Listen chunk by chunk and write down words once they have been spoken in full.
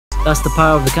That's the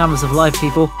power of the canvas of life,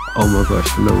 people. Oh my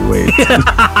gosh, no way.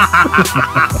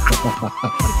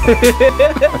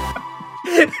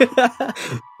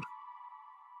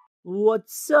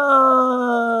 What's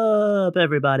up,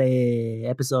 everybody?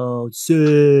 Episode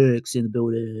 6 in the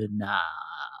building now.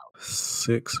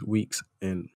 6 weeks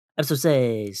in. Episode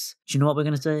 6. Do you know what we're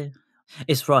going to say?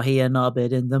 It's Rahi and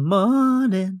Abed in the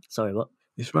morning. Sorry, what?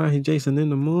 It's right here, Jason,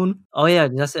 in the morning. Oh, yeah,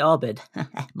 did I say Abed?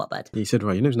 My bad. Yeah, you said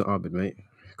right. You know it's not Arbid, mate.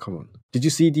 Come on. Did you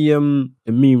see the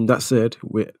meme that said,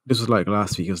 this was like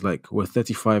last week, it was like, we're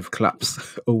 35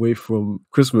 claps away from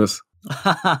Christmas.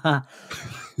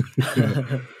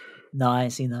 No, I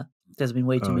ain't seen that. There's been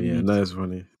way too many. Oh, yeah, memes. that is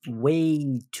funny.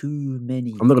 Way too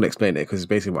many. I'm not going to explain it because it's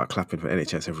basically about clapping for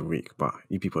NHS every week, but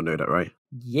you people know that, right?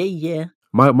 Yeah.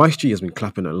 My street has been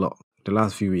clapping a lot the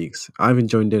last few weeks. I haven't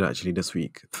joined in actually this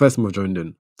week. First time I've joined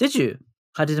in. Did you?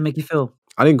 How did it make you feel?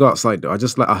 I didn't go outside though. I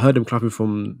heard them clapping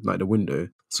from like the window,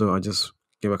 so I just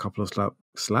gave a couple of claps,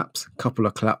 and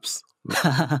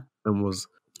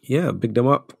bigged them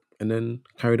up, and then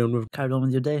carried on with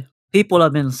your day. People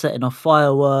have been setting off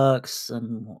fireworks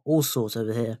and all sorts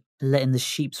over here, letting the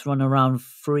sheeps run around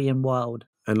free and wild.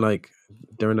 And like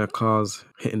they're in their cars,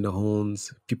 hitting the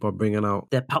horns. People are bringing out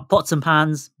their pots and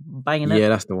pans, banging it. Yeah,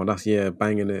 that's the one.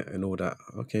 Banging it and all that.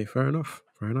 Okay, fair enough.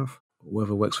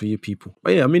 Whatever works for you people.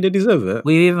 But yeah, I mean, they deserve it.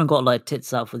 We even got like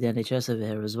tits out for the NHS over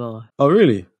here as well. Oh,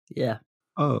 really? Yeah.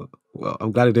 Oh, well,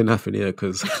 I'm glad it didn't happen here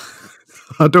because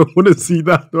I don't want to see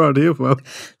that around here, fam.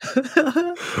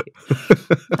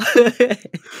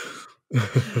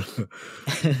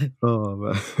 Oh,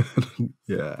 man.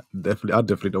 Yeah, definitely. I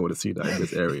definitely don't want to see that in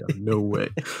this area. No way.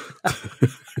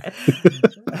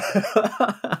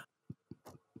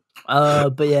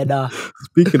 But yeah, nah.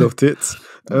 Speaking of tits,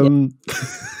 Who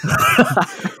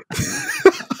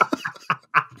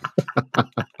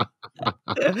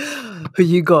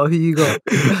you got? I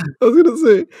was gonna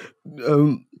say,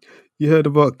 you heard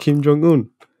about Kim Jong-un?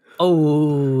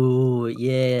 Oh,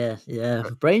 yeah.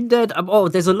 Brain dead.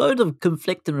 There's a load of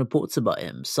conflicting reports about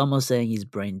him. Some are saying he's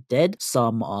brain dead.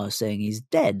 Some are saying he's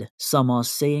dead. Some are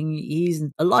saying he's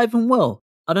alive and well.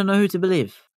 I don't know who to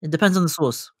believe. It depends on the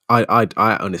source. I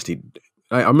honestly,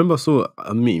 I remember I saw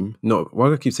a meme. No, why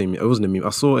do I keep saying it? It wasn't a meme.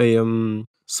 I saw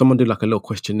someone did like a little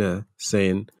questionnaire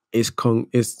saying, Is Kim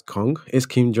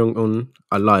Jong-un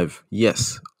alive?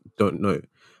 Yes. Don't know.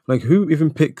 Like, who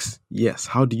even picks yes?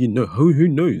 How do you know? Who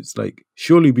knows? Like,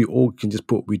 surely we all can just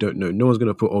put we don't know. No one's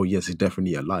gonna put, oh yes, he's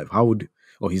definitely alive.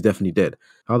 He's definitely dead.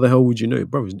 How the hell would you know?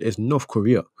 Bro, it's North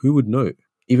Korea. Who would know?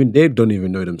 Even they don't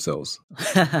even know themselves.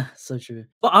 So true.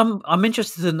 But I'm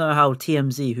interested to know how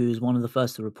TMZ, who's one of the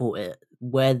first to report it,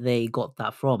 where they got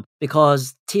that from.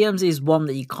 Because TMZ is one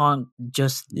that you can't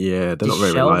just they're not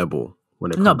very reliable.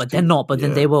 They're not. But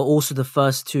then they were also the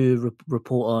first to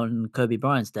report on Kobe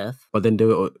Bryant's death. But then they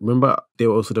were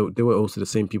also the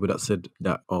same people that said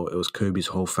that it was Kobe's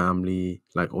whole family,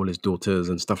 like all his daughters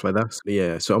and stuff like that.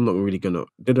 So I'm not really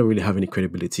they don't really have any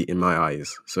credibility in my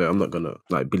eyes. So I'm not gonna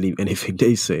like believe anything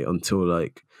they say until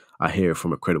like I hear it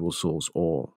from a credible source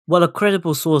a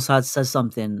credible source says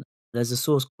something. There's a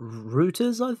source,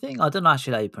 Reuters, I think. I don't know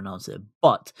actually how you pronounce it,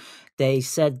 but they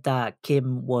said that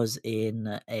Kim was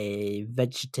in a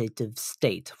vegetative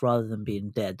state rather than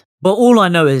being dead. But all I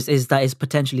know is that it's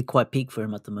potentially quite peak for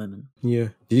him at the moment.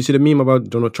 Yeah. Did you see the meme about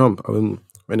Donald Trump? When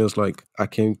it was like, I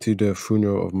came to the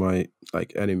funeral of my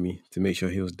like enemy to make sure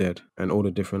he was dead, and all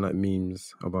the different like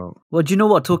memes about. Well, do you know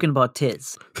what? Talking about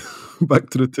tits. Back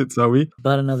to the tits, are we?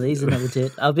 But he's another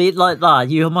tit. I mean, like that.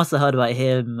 You must have heard about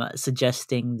him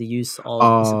suggesting the use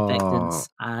of disinfectants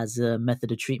as a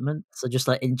method of treatment. So just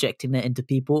like injecting it into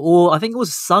people, or I think it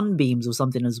was sunbeams or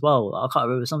something as well. I can't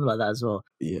remember, something like that as well.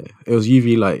 Yeah, it was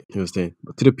UV light. He was saying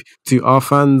to our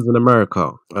fans in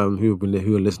America, who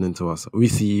are listening to us. We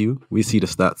see you. We see the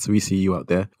stats. We see you out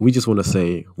there. We just want to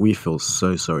say we feel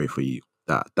so sorry for you.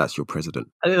 That's your president.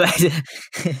 I mean, we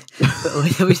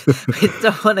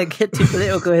don't want to get too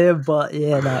political here, but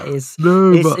yeah, it's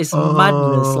madness.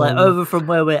 Like over from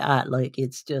where we're at, like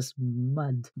it's just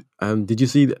mad. Did you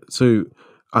see that? So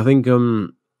I think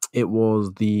it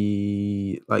was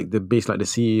the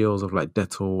CEOs of like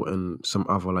Dettol and some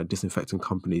other like disinfectant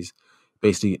companies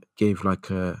basically gave like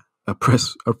a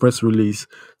press release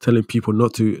telling people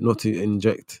not to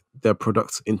inject their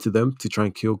products into them to try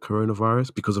and kill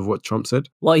coronavirus because of what Trump said.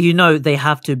 Well, they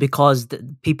have to, because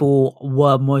people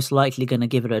were most likely going to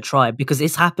give it a try, because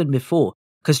it's happened before.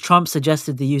 Because Trump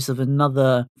suggested the use of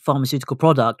another pharmaceutical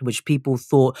product, which people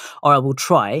thought, all right, we'll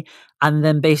try. And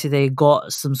then basically they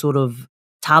got some sort of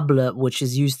tablet which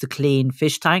is used to clean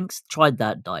fish tanks. Tried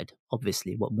that, died.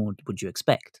 Obviously, what more would you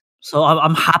expect? So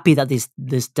I'm happy that this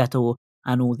Dettol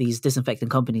and all these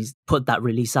disinfectant companies put that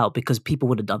release out because people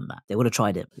would have done that. They would have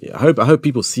tried it. Yeah, I hope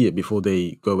people see it before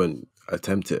they go and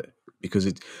attempt it because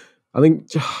it. I think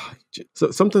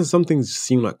so sometimes some things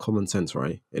seem like common sense,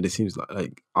 right? And it seems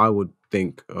like I would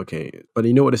think, okay, but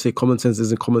you know what they say, common sense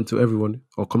isn't common to everyone,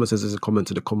 or common sense isn't common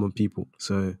to the common people.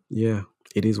 So yeah,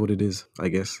 it is what it is, I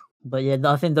guess. But yeah,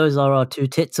 I think those are our two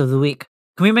tits of the week.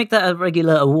 Can we make that a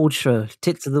regular award show?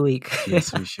 Tits of the week.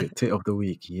 Yes, we should. Tit of the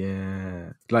week,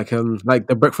 yeah. Like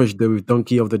the breakfast the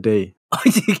donkey of the day.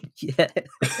 Yeah.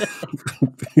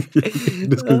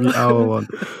 This could be our one.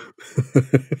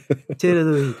 Tit of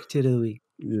the week. Tit of the week.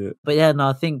 Yeah. But yeah, no,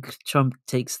 I think Trump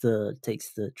takes the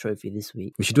trophy this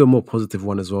week. We should do a more positive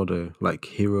one as well, though, like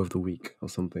hero of the week or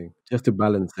something, just to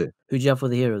balance it. Who'd you have for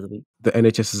the hero of the week? The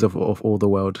NHSs of all the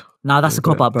world. Nah, that's a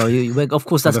cop out, bro. Of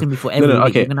course, that's gonna be for every No, week.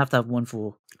 okay. You're gonna have one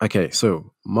for. Okay,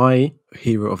 so my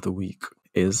hero of the week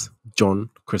is John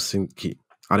Krasinski.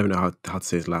 I don't know how to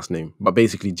say his last name, but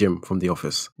basically Jim from The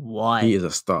Office. Why? He is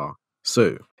a star.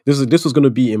 So this was going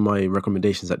to be in my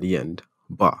recommendations at the end,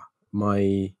 but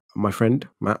my friend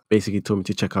Matt basically told me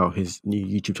to check out his new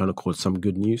YouTube channel called Some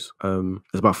Good News. There's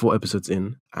about 4 episodes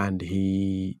in, and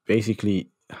he basically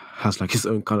has like his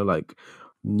own kind of like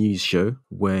news show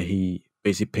where he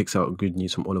basically picks out good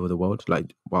news from all over the world,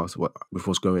 like with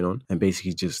what's going on, and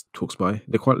basically just talks by.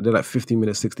 They're like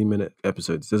 15-minute, 60-minute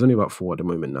episodes. There's only about 4 at the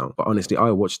moment now, but honestly,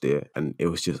 I watched it and it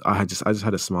was just I just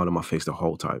had a smile on my face the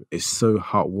whole time. It's so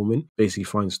heartwarming. Basically,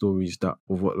 find stories that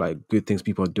of what like good things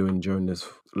people are doing during this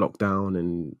lockdown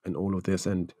and all of this.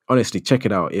 And honestly, check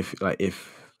it out if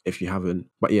you haven't.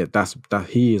 But yeah,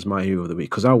 he is my hero of the week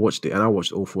because I watched it and I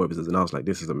watched all 4 episodes and I was like,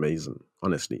 this is amazing,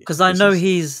 honestly. Because I know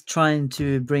he's trying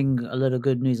to bring a lot of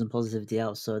good news and positivity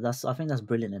out, so I think that's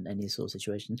brilliant in any sort of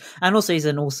situation. And also, he's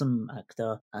an awesome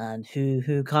actor, and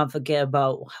who can't forget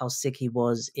about how sick he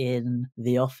was in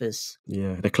The Office.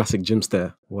 Yeah, the classic Jim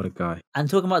stare. What a guy. And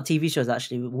talking about TV shows,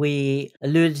 actually, we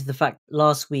alluded to the fact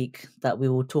last week that we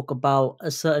will talk about a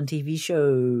certain TV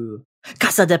show.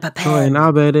 Casa de Papel. Throwing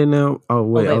Albert in there. Oh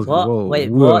wait, what? Whoa, Wait,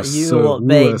 we what? we were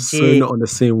so not on the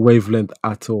same wavelength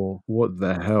at all. What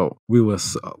the hell? We were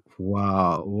so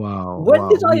wow. When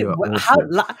did We are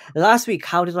last week?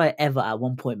 How did I ever at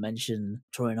one point mention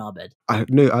Troy and Abed? I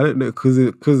don't know because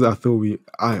I thought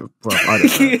I don't know.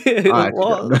 I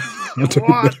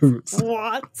don't know.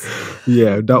 What?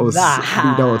 Yeah, that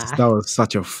was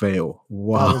such a fail.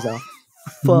 Wow. That was a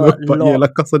but yeah,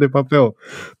 like Casa de Papel.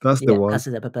 That's the one.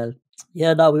 Casa de Papel.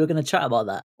 Yeah, no, we were going to chat about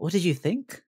that. What did you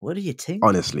think? What did you think?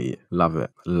 Honestly, love it.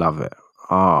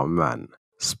 Oh man,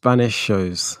 Spanish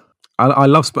shows. I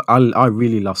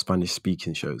really love Spanish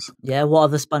speaking shows. Yeah, what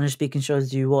other Spanish speaking shows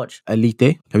do you watch? Elite.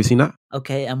 Have you seen that?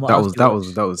 Okay, and what else? That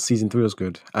was season 3 was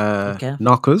good. Okay.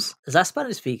 Narcos. Is that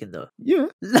Spanish speaking though? Yeah.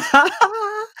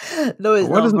 No, it's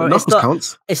not. Bro. Narcos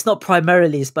counts? It's not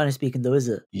primarily Spanish speaking though, is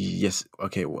it? Yes.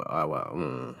 Okay. Well.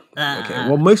 Okay.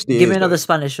 Well, mostly. Give me another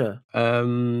Spanish show.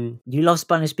 You love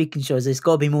Spanish speaking shows. It's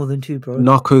got to be more than 2, bro.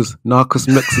 Narcos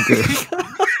Mexico.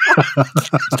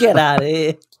 Get out of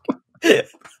here.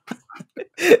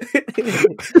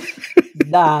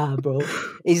 Nah, bro.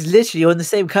 It's literally on the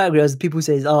same category as people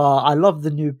say, "Oh, I love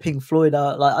the new Pink Floyd."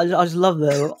 Like, I just love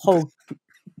the whole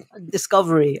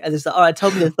discovery. And it's like, all right, tell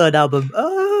me the 3rd album.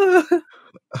 I'm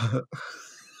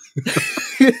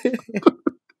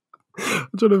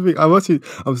trying to think.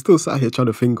 I'm still sat here trying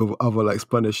to think of other like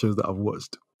Spanish shows that I've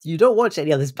watched. You don't watch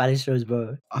any other Spanish shows,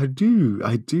 bro? I do.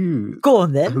 Go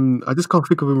on then. I just can't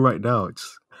think of them right now.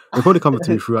 They're probably coming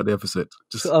to me throughout the episode.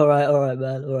 All right,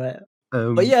 man. All right.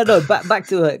 But yeah, no, back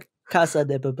to Casa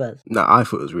de Papel. No, I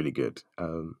thought it was really good.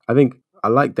 I think I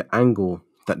like the angle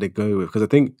that they go with because I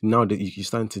think now that you're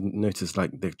starting to notice like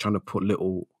they're trying to put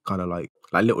little kind of like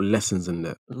little lessons in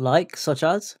there, like such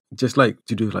as just like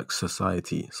to do like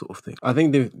society sort of thing. I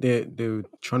think they're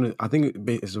trying to. I think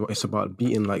it's about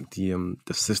beating like the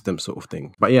system sort of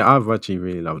thing. But yeah, I've actually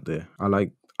really loved it.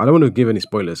 I don't want to give any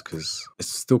spoilers because it's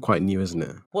still quite new, isn't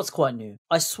it? What's quite new?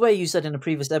 I swear you said in a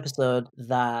previous episode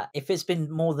that if it's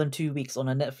been more than 2 weeks on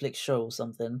a Netflix show or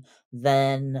something,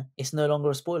 then it's no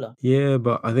longer a spoiler. Yeah,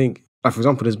 but I think, like, for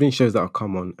example, there's been shows that have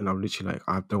come on and I'm literally like,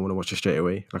 I don't want to watch it straight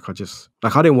away. I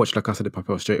didn't watch like Casa de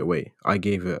Papel straight away. I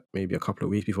gave it maybe a couple of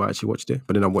weeks before I actually watched it,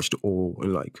 but then I watched it all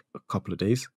in like a couple of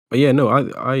days. But yeah, no,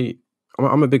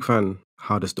 I'm a big fan.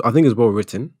 I think it's well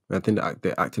written. I think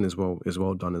the acting is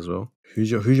well done as well. Who's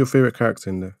your favorite character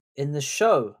in there? In the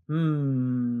show?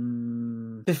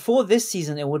 Before this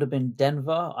season, it would have been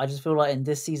Denver. I just feel like in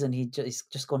this season, he's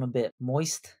just gone a bit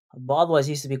moist. But otherwise,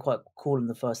 he used to be quite cool in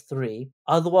the first three.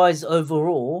 Otherwise,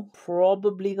 overall,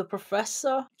 probably the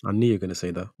professor. I knew you were gonna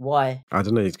say that. Why? I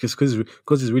don't know. It's just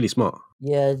because he's really smart.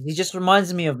 Yeah, he just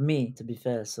reminds me of me, to be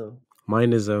fair. So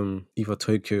Mine is either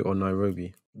Tokyo or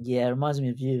Nairobi yeah, it reminds me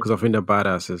of you. because I think they're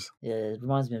badasses. Yeah, it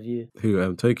reminds me of you.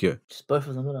 Who Tokyo? Just both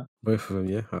of them, innit? Both of them,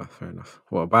 yeah. Ah, fair enough.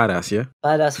 What a badass, yeah.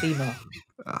 Badass female.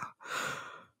 Ah,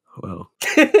 well.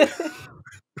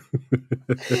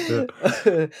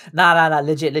 Nah.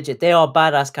 Legit. They are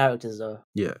badass characters, though.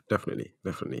 Yeah, definitely.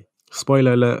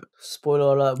 Spoiler alert.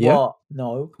 Spoiler alert. Yeah, What?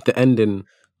 No, the ending.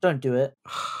 don't do it.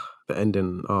 The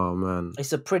ending. Oh man.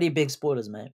 It's a pretty big spoilers,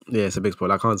 mate. Yeah, it's a big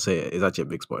spoiler. I can't say it. It's actually a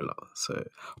big spoiler. So,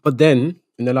 but then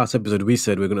in the last episode, we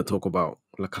said we're going to talk about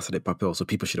La Casa de Papel, so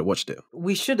people should have watched it.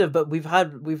 We should have, but we've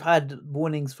had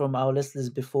warnings from our listeners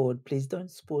before. Please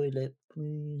don't spoil it,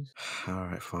 please. All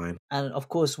right, fine. And of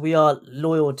course, we are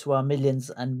loyal to our millions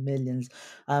and millions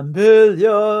and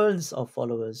billions of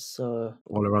followers. So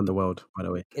All around the world, by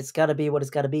the way. it's gotta be what it's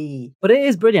gotta be. But it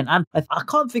is brilliant, and I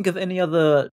can't think of any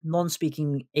other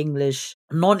non-English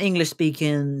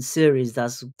speaking series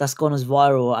that's gone as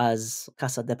viral as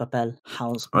Casa de Papel,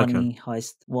 House Okay. Money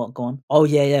Heist. What gone? Oh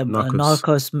yeah,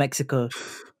 Narcos Mexico.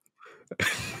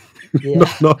 Yeah. Not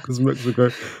Narcos Mexico.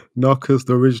 Narcos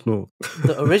the original.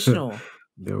 The original.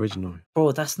 The original.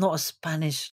 Bro, that's not a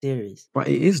Spanish series. But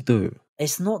it is though.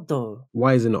 It's not though.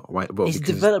 Why is it not? Why? Well, It's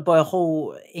because developed by a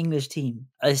whole English team.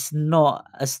 It's not.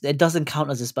 It doesn't count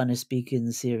as a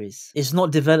Spanish-speaking series. It's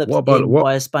not developed What about- what-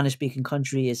 by a Spanish-speaking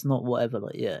country. It's not whatever.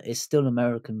 Like, yeah, it's still an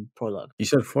American product. you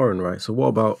said foreign, right? So what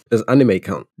about, does anime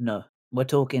count? No, we're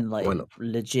talking like Why not?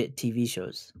 legit TV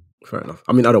shows. Fair enough.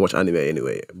 I mean, I don't watch anime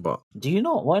anyway, but Do you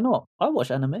not? Why not? I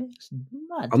watch anime. It's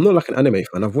mad. I'm not like an anime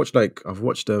fan. I've watched a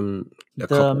The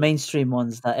couple. mainstream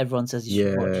ones that everyone says you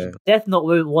should Yeah. watch. Death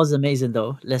Note was amazing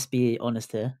though. Let's be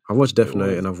honest here. I've watched Death It Note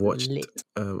was and I've watched lit.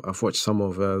 some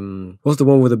of what's the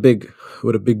one with the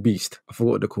big beast? I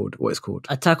forgot what they're called. What it's called?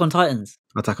 Attack on Titans.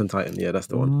 Attack on Titan. Yeah, that's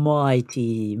the one.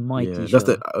 Mighty Yeah, show. that's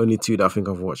the only two that I think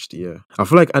I've watched. Yeah, I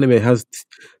feel like anime has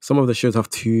some of the shows have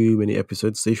too many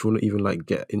episodes, so if you want to even like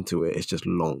get into it, it's just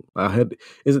long. I heard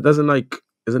isn't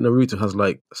Naruto has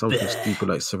like something stupid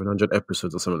like 700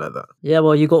 episodes or something like that. Yeah,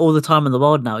 well, you got all the time in the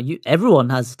world now. Everyone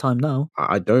has time now.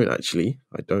 I don't actually.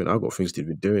 I don't. I've got things to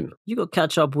be doing. You got to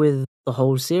catch up with the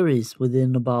whole series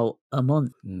within about a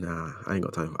month. Nah, I ain't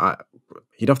got time.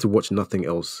 You'd have to watch nothing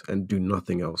else and do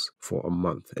nothing else for a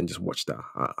month and just watch that.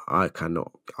 I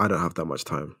cannot. I don't have that much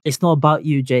time. It's not about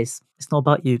you, Jace. It's not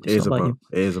about you. It is about me.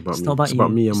 It's It's not about you.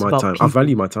 me and It's my about time. I people.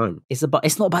 value my time. It's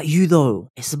not about you though.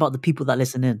 It's about the people that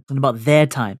listen in and about their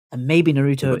time. And maybe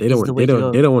Naruto But is the way to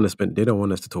go. they don't want to spend. They don't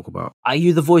want us to talk about. Are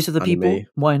you the voice of the people? Anime.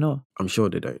 Why not? I'm sure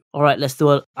they don't. All right, let's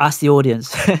do it. Ask the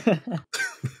audience.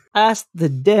 Ask the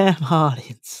damn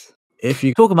audience. If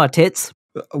you Talking about tits.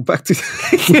 back to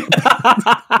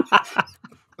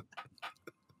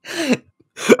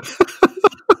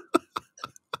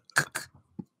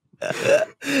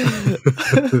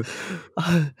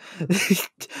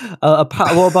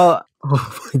What about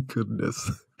oh my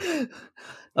goodness.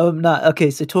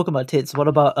 okay, so talking about tits, what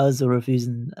about Urza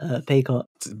refusing pay cut?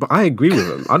 But I agree with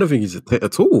him. I don't think he's a tit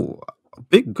at all.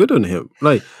 Big good on him.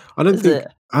 Like I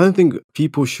don't think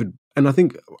people should. And I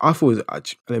thought it was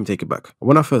actually, let me take it back.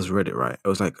 When I first read it, right, it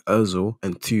was like Ozil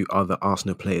and two other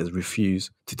Arsenal players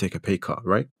refused to take a pay cut,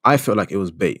 right? I felt like it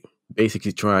was bait.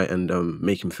 Basically try and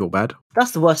make him feel bad.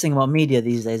 That's the worst thing about media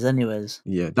these days anyways.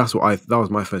 Yeah, that was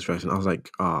my first reaction. I was like,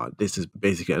 this is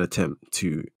basically an attempt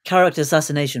to character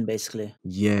assassination, basically.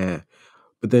 Yeah.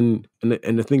 But then,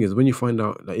 and the thing is, when you find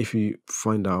out, like, if you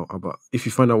find out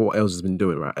what Elza has been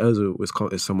doing, right?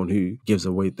 Elza is someone who gives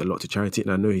away a lot to charity,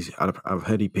 and I know I've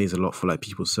heard he pays a lot for like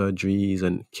people's surgeries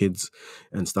and kids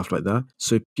and stuff like that.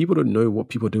 So people don't know what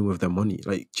people are doing with their money.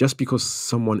 Like just because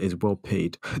someone is well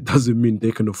paid doesn't mean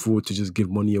they can afford to just give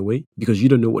money away, because you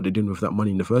don't know what they're doing with that money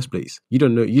in the first place. You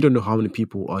don't know how many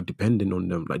people are depending on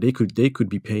them. Like they could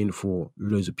be paying for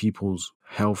loads of people's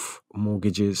health,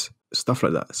 mortgages, stuff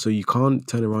like that. So you can't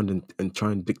turn around and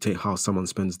try and dictate how someone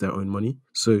spends their own money.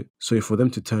 So for them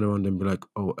to turn around and be like,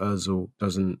 oh, Özil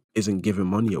isn't giving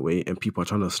money away and people are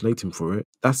trying to slate him for it,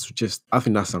 I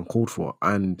think that's uncalled for.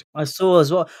 And I saw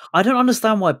as well, I don't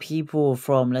understand why people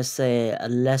from, let's say, a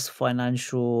less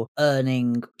financial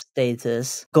earning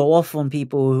status go off on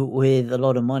people with a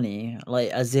lot of money, like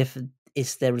as if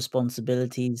it's their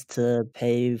responsibilities to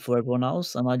pay for everyone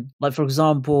else. And for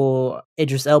example,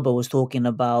 Idris Elba was talking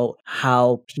about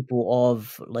how people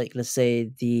of, like, let's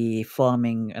say the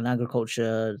farming and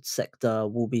agriculture sector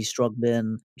will be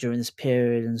struggling during this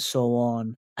period and so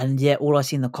on. And yet all I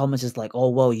see in the comments is like, "Oh,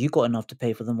 well, you got enough to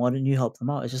pay for them. Why don't you help them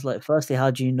out?" It's just like, firstly,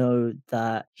 how do you know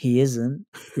that he isn't?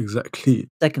 Exactly.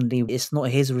 Secondly, it's not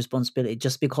his responsibility.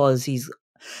 Just because he's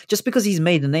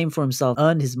made a name for himself,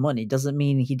 earned his money, doesn't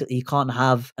mean he can't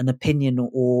have an opinion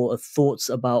or thoughts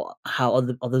about how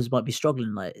others might be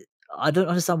struggling. Like, I don't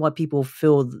understand why people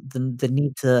feel the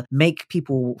need to make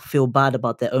people feel bad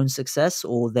about their own success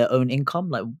or their own income.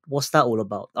 Like, what's that all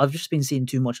about? I've just been seeing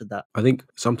too much of that. I think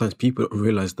sometimes people don't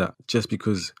realize that just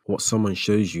because what someone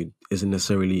shows you isn't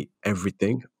necessarily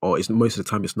everything, or it's most of the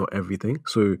time it's not everything.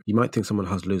 So you might think someone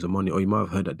has loads of money, or you might have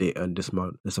heard that they earn this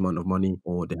amount of money,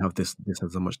 or they have this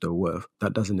as how much they're worth.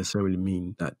 That doesn't necessarily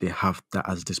mean that they have that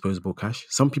as disposable cash.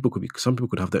 Some people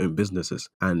could have their own businesses,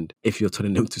 and if you're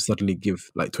telling them to suddenly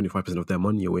give like 25% of their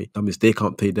money away, that means they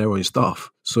can't pay their own staff.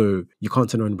 So you can't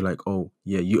turn around and be like, oh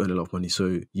yeah, you earn a lot of money,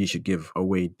 so you should give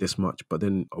away this much. But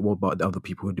then what about the other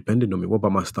people who depended on me? What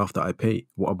about my staff that I pay?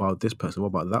 What about this person? What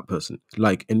about that person?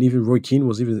 Like, and even Roy Keane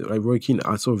was even like Roy Keane.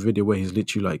 I saw a video where he's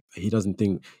literally like, he doesn't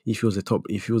think if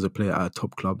he was a player at a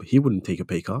top club, he wouldn't take a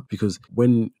pay cut, because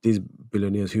when these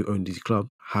billionaires who own these clubs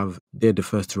they're the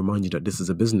first to remind you that this is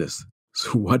a business.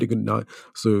 So why they gonna now?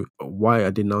 So why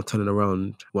are they now turning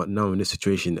around? What now in this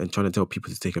situation and trying to tell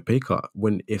people to take a pay cut,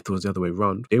 when if it was the other way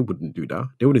around, they wouldn't do that.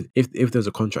 They wouldn't. If there's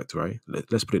a contract, right?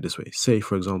 Let's put it this way. Say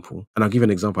for example, and I'll give you an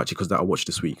example actually because that I watched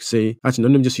this week. Say actually,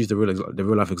 let me just use the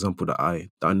real life example that I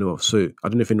know of. So I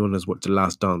don't know if anyone has watched The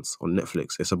Last Dance on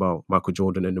Netflix. It's about Michael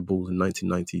Jordan and the Bulls in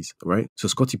 1990s, right? So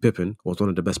Scottie Pippen was one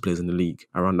of the best players in the league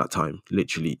around that time.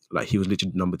 Literally, like he was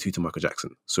literally number 2 to Michael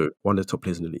Jackson. So one of the top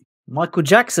players in the league. Michael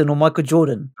Jackson or Michael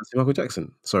Jordan? I say Michael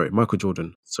Jackson. Sorry, Michael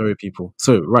Jordan. Sorry, people.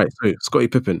 So Scottie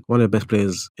Pippen, one of the best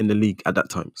players in the league at that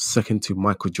time, second to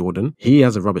Michael Jordan. He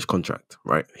has a rubbish contract,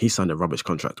 right? He signed a rubbish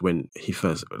contract when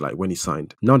when he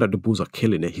signed. Now that the Bulls are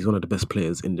killing it, he's one of the best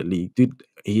players in the league.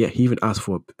 He even asked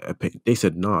for a pick. They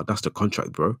said, nah, that's the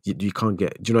contract, bro. You can't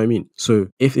get. Do you know what I mean? So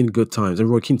if in good times, and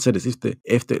Roy Keane said this,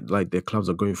 if their clubs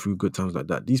are going through good times like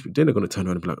that, they're not going to turn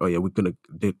around and be like, oh yeah,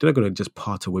 they're not going to just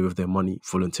part away with their money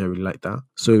voluntarily like that.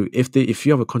 So if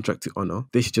you have a contract to honor,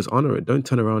 they should just honor it. Don't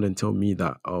turn around and tell me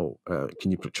that,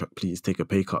 can you please take a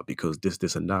pay cut because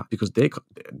this and that, because they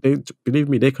believe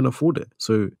me, they can afford it.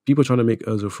 So people trying to make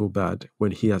Ozil feel bad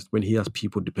when he has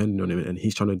people depending on him and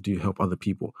he's trying to help other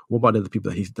people. What about the other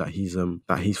people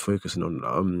that he's focusing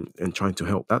on and trying to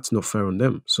help? That's not fair on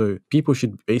them. So people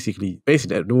should basically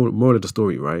the moral of the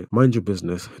story, right? Mind your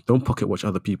business. Don't pocket watch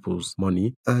other people's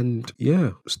money, and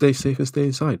yeah, stay safe and stay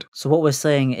inside. So what we're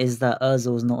saying is that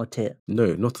Ozil's not a tit.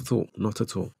 No, not at all. Not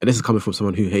at all. And this is coming from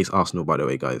someone who hates Arsenal, by the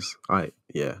way, guys.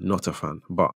 Not a fan.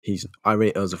 But I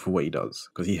rate Ozil for what he does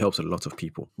because he helps a lot of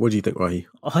people. What do you think, Rahi?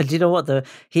 Oh, do you know what though?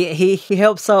 He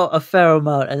helps out a fair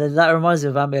amount, and then that reminds me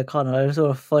of Amir Khan. I saw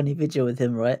a funny video with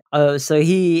him, right? So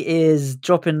he is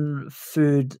dropping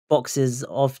food boxes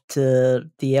off to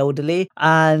the elderly,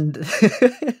 and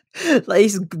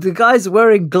like the guy's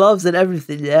wearing gloves and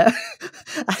everything, yeah.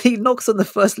 And he knocks on the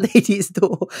first lady's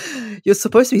door. You're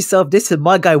supposed to be self-distant.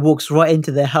 My guy walks right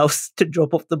into their house to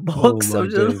drop off the box. my I'm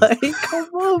just days. like, come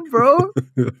on, bro.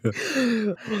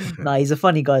 Nah, he's a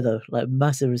funny guy though. Like,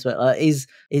 massive respect. Like, he's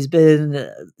been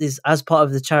as part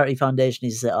of the charity foundation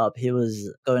he's set up. He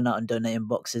was going out and donating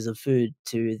boxes of food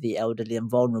to the elderly and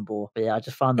vulnerable. But yeah, I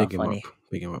just found that Big him funny. up.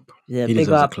 Big him up. Yeah, He big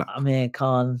deserves a up. clap. Amir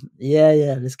Khan.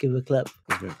 Yeah. Let's give him a clap.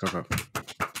 Yeah, clap.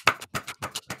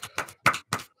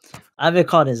 Amir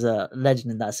Khan is a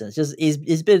legend in that sense. Just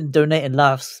he's been donating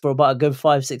laughs for about a good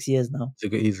 5-6 years now.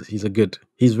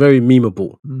 He's very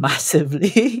memeable.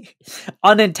 Massively.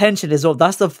 Unintentionally as well.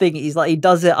 That's the thing. He's like, he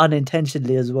does it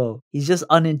unintentionally as well. He's just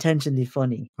unintentionally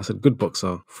funny. I said good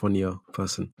boxer, funnier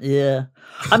person. Yeah.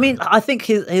 I mean, I think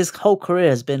his whole career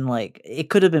has been like,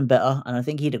 it could have been better, and I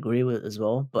think he'd agree with it as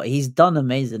well. But he's done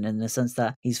amazing in the sense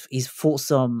that he's fought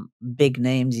some big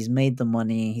names, he's made the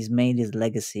money, he's made his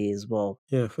legacy as well.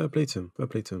 Yeah, fair play to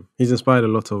him. He's inspired a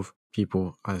lot of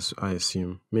people, I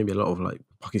assume. Maybe a lot of like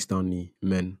Pakistani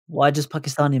men. Why just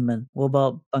Pakistani men? What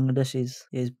about Bangladeshis?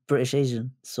 He's British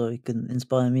Asian, so he can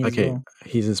inspire me as well.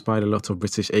 He's inspired a lot of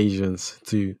British Asians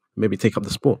to maybe take up the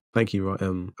sport. Thank you,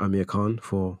 Amir Khan,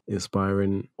 for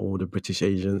inspiring all the British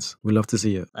Asians. We love to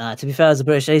see it. To be fair, as a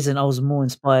British Asian, I was more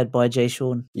inspired by Jay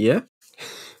Sean. Yeah?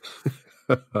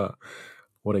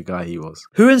 What a guy he was.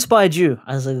 Who inspired you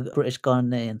as a British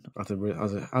Ghanaian?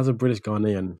 As a British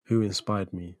Ghanaian, who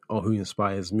inspired me or who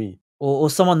inspires me? or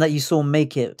someone that you saw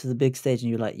make it to the big stage and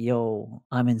you're like, "Yo,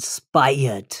 I'm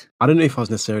inspired." I don't know if I was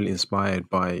necessarily inspired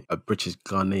by a British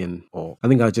Ghanaian, or I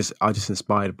think I just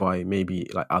inspired by maybe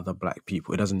like other black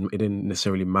people. It didn't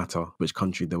necessarily matter which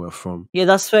country they were from. Yeah,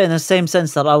 that's fair in the same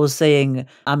sense that I was saying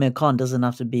Amir Khan doesn't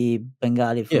have to be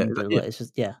Bengali for Yeah, me to yeah. like, it's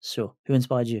just yeah, sure. Who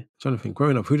inspired you? Trying to think,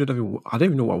 growing up, who did I don't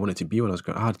even know what I wanted to be when I was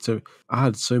growing. I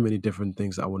had so many different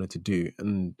things that I wanted to do,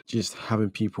 and just having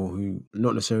people who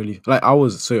not necessarily like I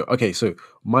was so okay. So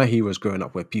my heroes growing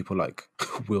up were people like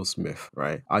Will Smith,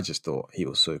 right? I just thought he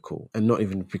was so cool, and not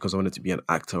even because I wanted to be an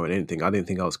actor or anything. I didn't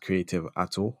think I was creative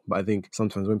at all. But I think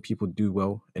sometimes when people do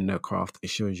well in their craft, it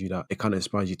shows you that it kind of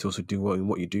inspires you to also do well in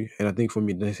what you do. And I think for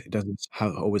me, it doesn't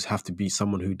always have to be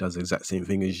someone who does the exact same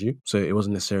thing as you. So it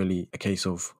wasn't necessarily a case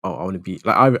of, oh, I want to be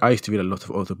like I used to read a lot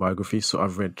of autobiographies. So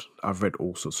I've read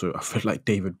also. So I've read like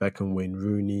David Beckham, Wayne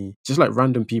Rooney, just like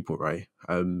random people, right?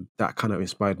 That kind of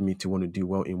inspired me to want to do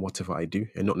well in whatever I do,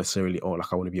 and not necessarily, oh,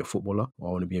 like I want to be a footballer, or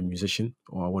I want to be a musician,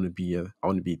 or I want to be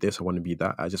this, I want to be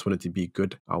that. I just wanted to be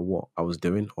good at what I was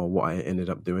doing or what I ended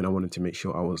up doing. I wanted to make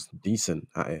sure I was decent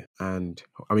at it. And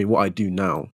I mean, what I do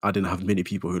now, I didn't have many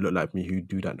people who look like me who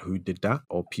did that,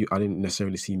 or I didn't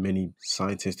necessarily see many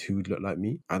scientists who looked like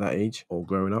me at that age or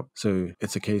growing up. So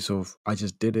it's a case of I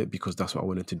just did it because that's what I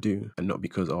wanted to do, and not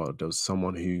because, oh, there was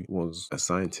someone who was a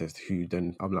scientist who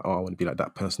then I'm like, oh, I want to be like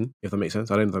that person. If that makes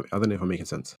sense, I don't know if I'm making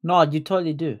sense. No, you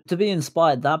totally do. To be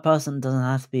inspired, that person doesn't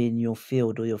have to be in your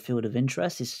field or your field of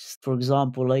interest. It's just, for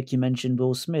example, like you mentioned,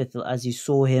 Will Smith, as you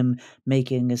saw him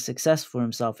making a success for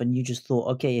himself, and you just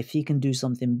thought, okay, if he can do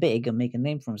something big and make a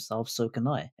name for himself, so can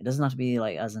I. It doesn't have to be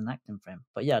like as an acting frame.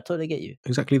 But yeah, I totally get you.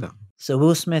 Exactly that. So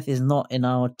Will Smith is not in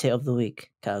our tit of the week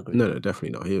category. No,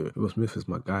 definitely not. Will Smith is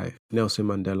my guy. Nelson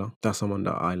Mandela. That's someone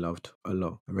that I loved a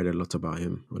lot. I read a lot about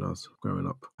him when I was growing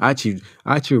up. I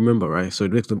actually remember, right? So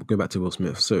let's go back to Will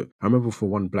Smith. So I remember for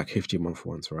one Black History Month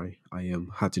once, right? I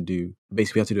had to do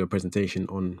a presentation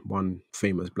on one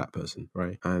famous black person,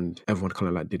 right? And everyone kind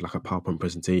of like did like a PowerPoint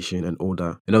presentation and all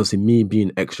that. And obviously me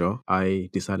being extra, I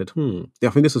decided, I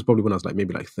think this was probably when I was like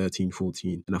maybe like 13,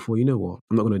 14. And I thought, you know what?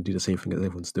 I'm not going to do the same thing that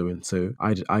everyone's doing. So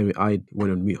I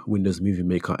went on Windows Movie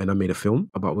Maker and I made a film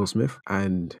about Will Smith,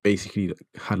 and basically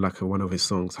had like one of his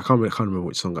songs. I can't remember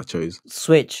which song I chose.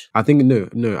 Switch. I think no.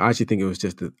 I actually think it was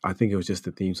just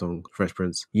the theme song, Fresh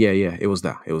Prince. Yeah, it was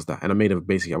that. And I made it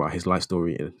basically about his life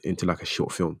story into like a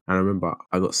short film. And I remember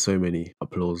I got so many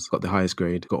applause, got the highest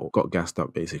grade, got gassed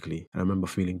up basically. And I remember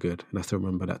feeling good, and I still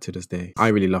remember that to this day. I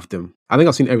really loved him. I think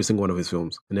I've seen every single one of his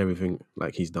films and everything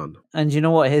like he's done. And you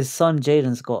know what? His son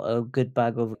Jaden's got a good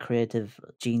bag of creative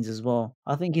genes as well.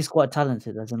 I think he's quite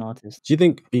talented as an artist. Do you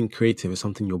think being creative is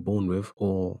something you're born with,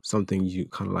 or something you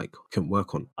kind of like can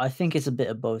work on? I think it's a bit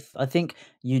of both. I think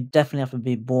you definitely have to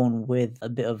be born with a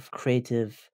bit of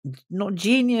creative, not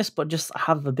genius, but just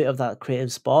have a bit of that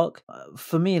creative spark.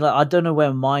 For me, like I don't know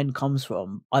where mine comes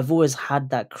from. I've always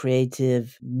had that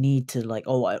creative need to like,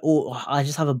 I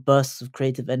just have a burst of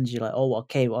creative energy. Like, oh,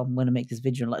 okay, well, I'm gonna make this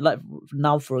video. Like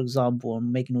now, for example,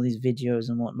 I'm making all these videos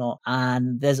and whatnot.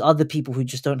 And there's other people who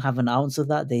just don't have an ounce of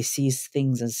that. They see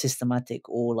things as systematic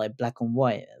or like black and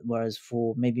white. Whereas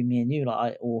for maybe me and you,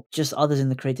 or just others in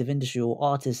the creative industry or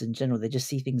artists in general, they just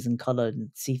see things in color and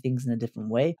see things in a different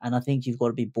way. And I think you've got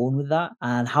to be born with that.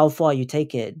 And how far you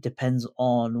take it depends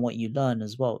on what you learn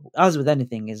as well. As with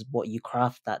anything, is what you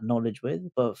craft that knowledge with.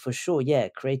 But for sure, yeah,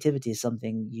 creativity is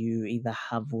something you either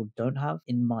have or don't have,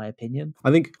 in my opinion.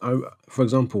 I think, for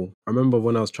example, I remember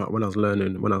when I was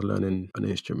learning an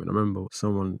instrument. I remember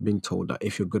someone being told that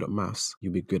if you're good at maths,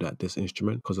 you'll be good at this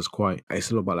instrument, because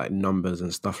it's all about like numbers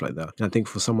and stuff like that. And I think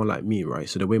for someone like me, right?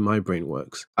 So the way my brain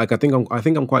works, like I think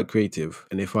I'm quite creative,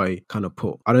 and if I kind of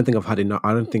I don't think I've had enough.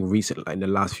 I don't think recently, like in the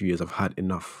last few years, I've had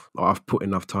enough, or I've put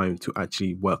enough time to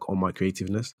actually work on my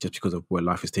creativeness, just because of where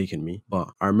life has taken me. But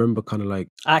I remember kind of like,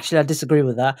 Actually, I disagree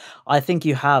with that. I think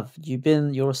you have.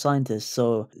 You're a scientist,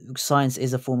 so science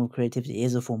is a form of creativity,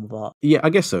 is a form of art. yeah, I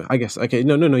guess so. I guess. Okay.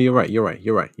 No. You're right.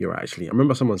 Actually, I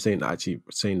remember someone saying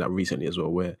that recently as well.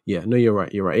 Where, yeah, no, you're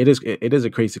right. It is a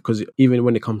creative, because even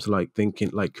when it comes to like thinking,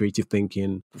 like creative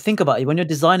thinking. Think about it. When you're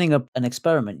designing an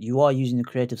experiment, you are using the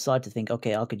creative side to think,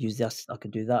 okay, I could use this, I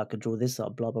could do that, I could draw this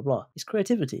up, blah blah blah. It's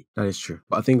creativity. That is true.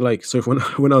 But I think like, so when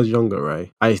when I was younger,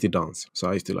 right, I used to dance. So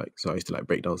I used to like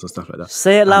break dance and stuff like that.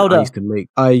 Say it And louder.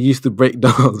 I used to break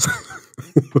dance.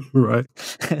 Right.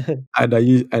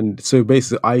 And so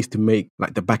basically I used to make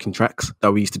like the backing tracks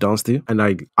that we used to dance to. And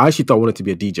I actually thought I wanted to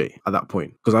be a DJ at that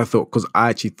point, because I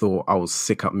actually thought I was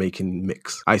sick at making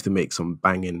mix. I used to make some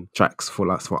banging tracks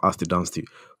for us to dance to.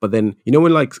 But then,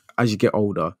 when like as you get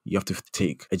older, you have to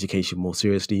take education more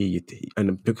seriously.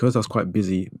 And because I was quite busy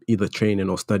busy either training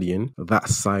or studying, that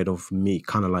side of me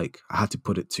kind of like I had to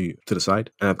put it to the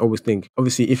side. And I always think,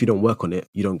 obviously, if you don't work on it,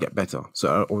 you don't get better.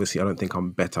 So obviously, I don't think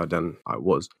I'm better than I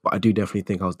was, but I do definitely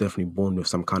think I was definitely born with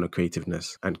some kind of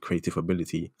creativeness and creative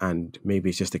ability, and maybe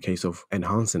it's just a case of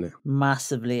enhancing it.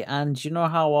 Massively. And you know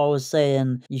how I was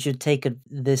saying you should take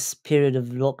this period of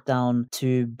lockdown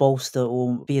to bolster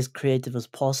or be as creative as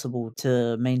possible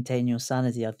to maintain your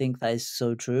sanity? I think that is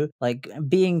so true. Like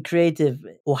being creative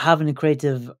or having a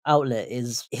creative outlet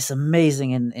is it's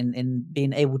amazing in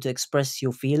being able to express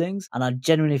your feelings. And I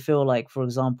genuinely feel like, for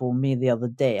example, me the other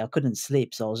day, I couldn't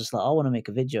sleep. So I was just like, I want to make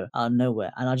a video out of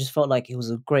nowhere. And I just felt like it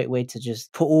was a great way to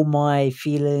just put all my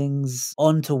feelings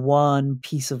onto one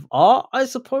piece of art, I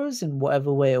suppose, in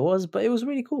whatever way it was, but it was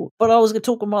really cool. But I was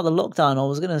talking about the lockdown. I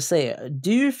was gonna say,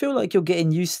 do you feel like you're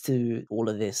getting used to all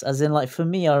of this? As in, like for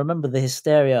me, I remember the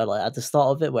hysteria, like at the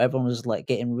start of it, where everyone was like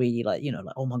getting really like,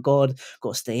 like, oh my god,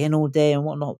 got to stay in all day and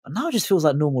whatnot. But now it just feels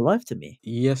like normal life to me.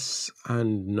 Yes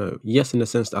and no. Yes, in the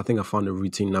sense that I think I found a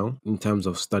routine now in terms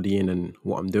of studying and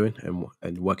what I'm doing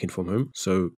and working from home.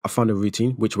 So I found a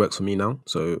routine which works for me now.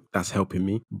 So that's helping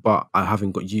me. But I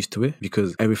haven't got used to it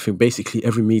because basically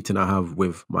every meeting I have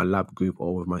with my lab group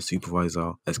or with my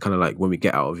supervisor, it's kind of like when we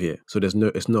get out of here. So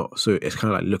it's not. So it's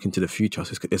kind of like looking to the future.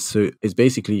 So it's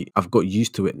basically I've got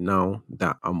used to it now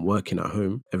that I'm working at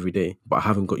home every day, but I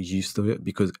haven't got used to it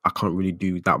because I can't really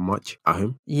do that much at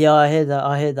home. Yeah, I hear that.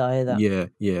 I hear that. I hear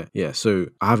that. Yeah. So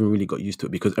I haven't really got used to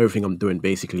it because everything I'm doing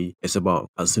basically it's about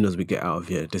as soon as we get out of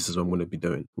here, this is what I'm going to be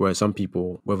doing. Whereas some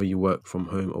people, whether you work from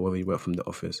home or whether you work from the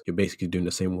office, you're basically doing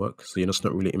the same work. So you're just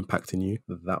not really impacting you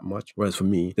that much. Whereas for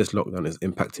me, this lockdown is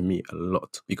impacting me a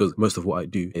lot because most of what I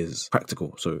do is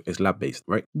practical. So it's lab based,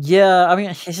 right? Yeah, I mean,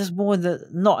 it's just more the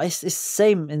not it's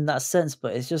same in that sense,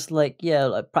 but it's just like yeah,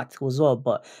 like practical as well.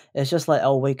 But it's just like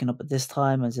oh, waking up at this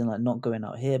time, as in like not going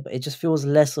out here. But it just feels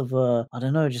less of a I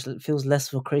don't know, just it feels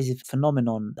less of a crazy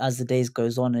phenomenon as the days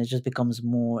goes on. And it just becomes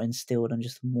more instilled and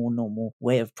just a more normal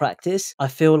way of practice. I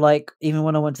feel like even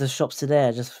when I went to the shops today,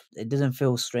 it didn't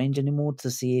feel strange anymore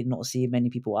to not see many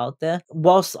people out there.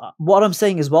 Whilst what I'm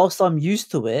saying is, whilst I'm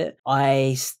used to it,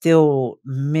 I still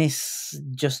miss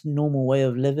just normal way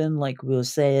of living, like we were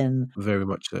saying. Very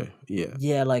much so. Yeah.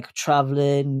 Yeah, like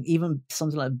traveling, even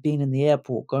something like being in the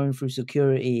airport, going through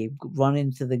security,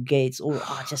 running to the gates. Or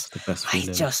It's the best I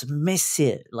feeling. just miss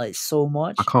it like so I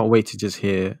much. can't wait to just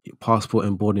hear passport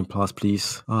and boarding pass,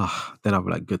 please. Then I'll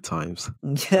be like, good times.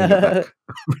 Bring it back.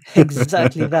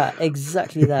 Exactly that,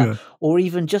 exactly that. Yeah. Or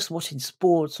even just watching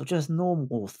sports or just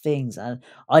normal things. And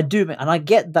I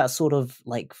get that sort of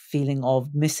like feeling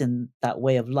of missing that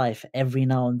way of life every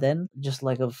now and then, just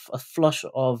like a flush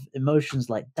of emotions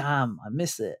like, damn, I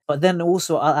miss it. But then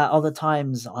also at other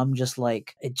times, I'm just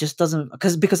like, it just doesn't,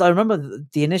 because I remember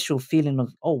the initial feeling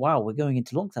of, oh wow, we're going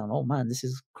into lockdown. Oh man, this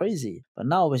is crazy. But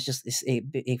now it's just,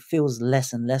 it feels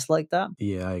less and less like that.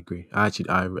 Yeah, I agree.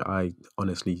 I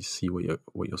honestly see what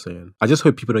you're saying. I just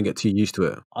hope people don't get too used to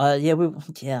it.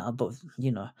 Yeah, but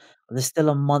there's still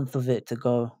a month of it to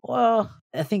go. Well,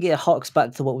 I think it harks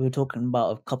back to what we were talking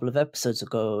about a couple of episodes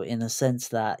ago, in a sense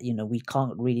that we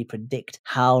can't really predict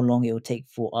how long it will take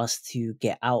for us to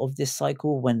get out of this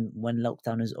cycle when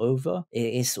lockdown is over.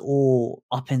 It's all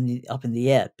up in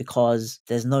the air because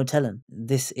there's no telling.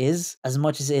 This is, as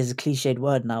much as it is a cliched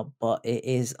word now, but it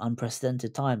is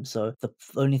unprecedented time. So the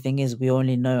only thing is, we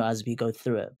only know as we go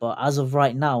through it. But as of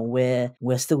right now,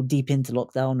 we're still deep into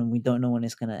lockdown and we don't know when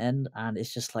it's gonna end. And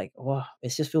it's just like, wow, it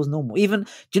just feels normal. Even, do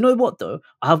you know what though?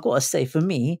 I've got to say, for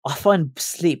me, I find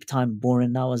sleep time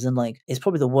boring now. As in, like, it's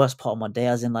probably the worst part of my day.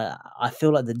 As in, like, I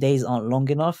feel like the days aren't long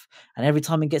enough, and every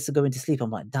time it gets to go into sleep,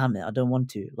 I'm like, damn it, I don't want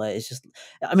to. Like, it's just,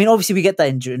 I mean, obviously we get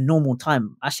that during normal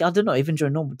time. Actually, I don't know. Even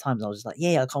during normal times, I was just like,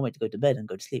 yeah, I can't wait to go to bed and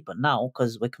go to sleep. But now,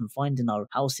 because we're confined in our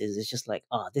houses, it's just like,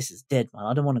 this is dead, man.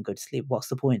 I don't want to go to sleep. What's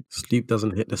the point? Sleep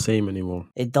doesn't hit the same anymore.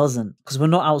 It doesn't, because we're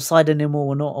not outside anymore.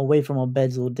 We're not away from our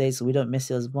beds all day, so we don't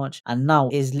miss it as much. And now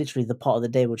is literally the part of the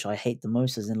day which I hate the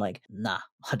most, as in like, nah,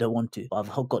 I don't want to. But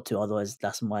I've got to, otherwise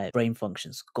that's my brain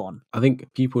functions gone. I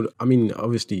think people, I mean,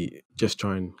 obviously, just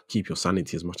try and keep your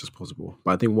sanity as much as possible.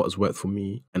 But I think what's worked for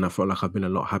me, and I felt like I've been a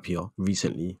lot happier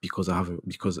recently because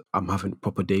I'm having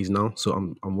proper days now. So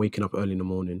I'm waking up early in the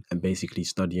morning and basically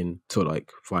studying till like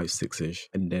 5, 6 ish,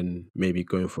 and then maybe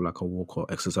going for like a walk or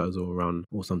exercise or run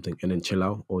or something, and then chill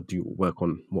out or do work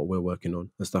on what we're working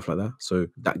on and stuff like that. So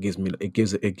that gives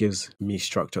me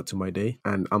structure to my day,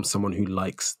 and I'm someone who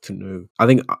likes to know. I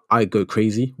think I go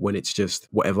crazy when it's just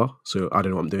whatever. So I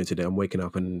don't know what I'm doing today. I'm waking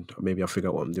up and maybe I'll figure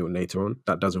out what I'm doing later. later on.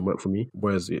 That doesn't work for me.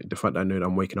 Whereas the fact that I know that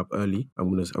I'm waking up early,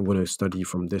 I'm gonna study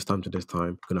from this time to this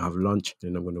time. I'm gonna have lunch,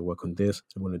 and then I'm gonna work on this.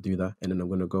 I'm gonna do that, and then I'm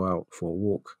gonna go out for a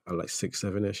walk at like 6,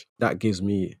 7 ish. That gives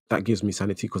me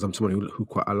sanity because I'm someone who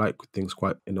quite I like things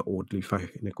quite in an orderly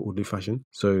fashion.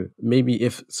 So maybe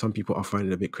if some people are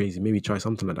finding it a bit crazy, maybe try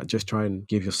something like that. Just try and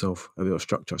give yourself a bit of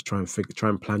structure. Try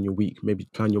and plan your week. Maybe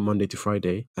plan your Monday to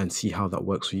Friday and see how that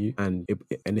works for you. And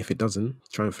if it doesn't,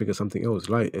 try and figure something else.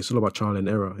 Like it's all about trial and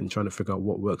error and trying to figure out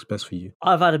what works best for you.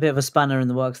 I've had a bit of a spanner in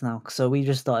the works now. So we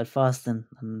just started fasting,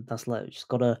 and that's like just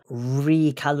gotta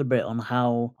recalibrate on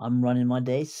how I'm running my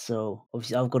days. So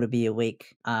obviously I've got to be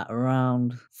awake at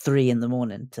around 3 in the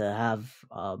morning to have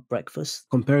breakfast.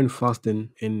 Comparing fasting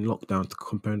in lockdown to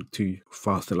comparing to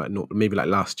fasting like not maybe like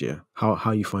last year, how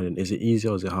are you finding? Is it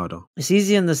easier or is it harder? It's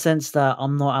easy in the sense that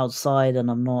I'm not outside and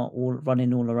I'm not all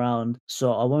running all around,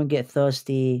 so I won't get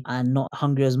thirsty and not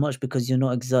hungry as much because you're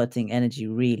not exerting energy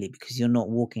really, because you're not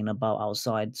walking about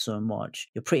outside so much.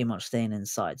 You're pretty much staying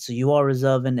inside, so you are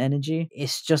reserving energy.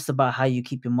 It's just about how you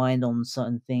keep your mind on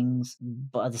certain things,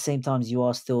 but at the same time, you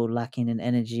are still lacking in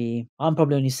energy. I'm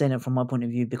probably only saying it from my point of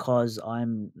view because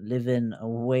I'm living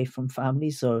away from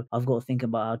family, so I've got to think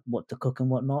about what to cook and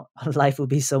whatnot. Life would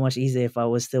be so much easier if I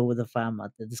was still with the fam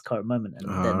at this current moment,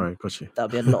 and All then right, got you.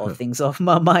 that'd be a lot of things off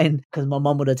my mind because my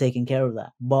mum would have taken care of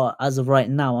that. But as of right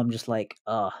now, I'm just like,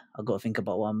 I've got to think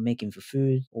about what I'm making for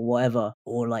food or whatever.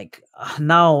 Or like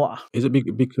now, Is it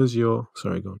because you're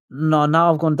sorry, go on. no,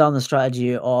 now I've gone down the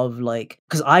strategy of like,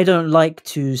 because I don't like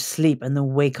to sleep and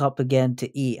then wake up again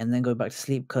to eat and then go back to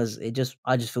sleep because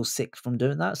I just feel sick from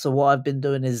doing that. So what I've been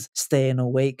doing is staying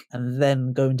awake and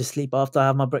then going to sleep after I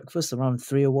have my breakfast around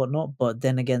 3 or whatnot. But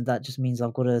then again, that just means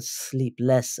I've got to sleep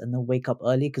less and then wake up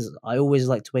early because I always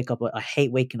like to wake up. I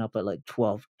hate waking up at like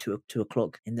 12, 2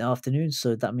 o'clock in the afternoon.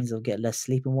 So that means I'll get less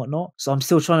sleep and whatnot. So I'm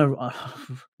still trying to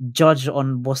judge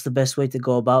on what's the best way to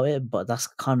go about it, but that's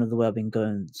kind of the way I've been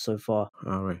going so far.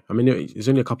 All right. I mean, it's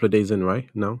only a couple of days in, right?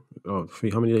 Now? Oh,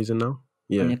 how many days in now?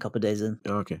 Only Yeah. a couple of days in.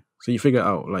 Okay. So you figure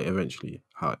out like eventually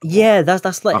how or Yeah,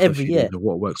 that's like after a every few year. days of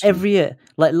what works for you. Every year.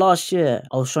 Like last year,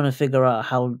 I was trying to figure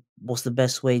out what's the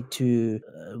best way to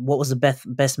what was the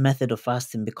best method of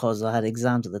fasting because I had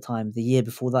exams at the time. The year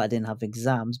before that, I didn't have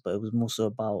exams, but it was more so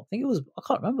about. I think it was. I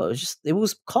can't remember. It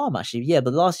was calm actually. Yeah,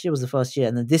 but last year was the first year,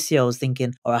 and then this year I was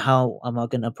thinking, all right, how am I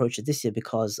going to approach it this year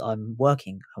because I'm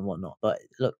working and whatnot. But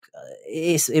look,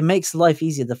 it makes life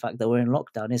easier the fact that we're in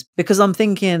lockdown. Is because I'm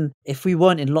thinking if we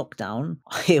weren't in lockdown,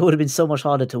 it would have been so much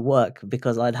harder to work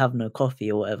because I'd have no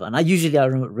coffee or whatever. And I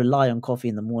rely on coffee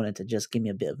in the morning to just give me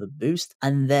a bit of a boost.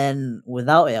 And then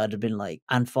without it, I'd have been like,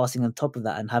 and fasting on top of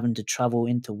that and having to travel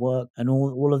into work and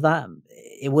all of that,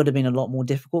 it would have been a lot more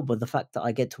difficult. But the fact that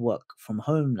I get to work from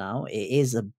home now, it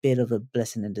is a bit of a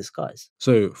blessing in disguise.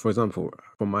 So, for example,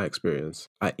 from my experience,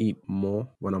 I eat more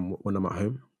when I'm at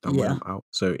home than when Yeah. I'm out.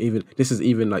 So this is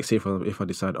even like say for example, if I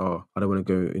decide, oh, I don't want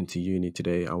to go into uni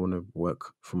today, I want to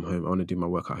work from home, I want to do my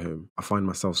work at home. I find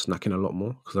myself snacking a lot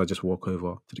more because I just walk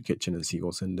over to the kitchen and see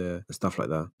what's in there and stuff like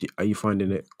that. Are you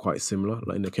finding it quite similar?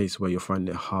 Like in the case where you're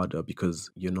finding it harder because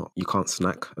you can't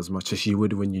snack as much as you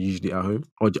would when you're usually at home,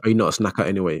 or are you not a snacker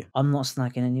anyway? I'm not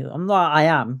snacking any. I'm not. I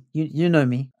am. You know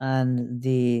me and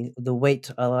the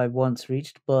weight I once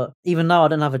reached. But even now, I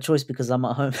don't have a choice because I'm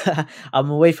at home.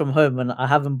 I'm away from home, and I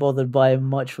haven't bothered buying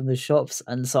much from the shops,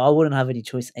 and so I wouldn't have any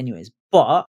choice anyways.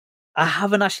 But I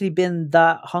haven't actually been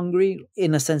that hungry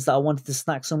in a sense that I wanted to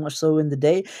snack so much so in the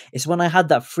day. It's when I had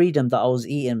that freedom that I was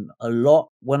eating a lot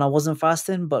when I wasn't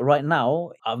fasting. But right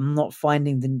now, I'm not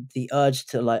finding the urge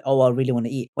to like, oh, I really want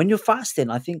to eat. When you're fasting,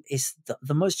 I think it's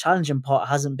the most challenging part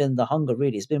hasn't been the hunger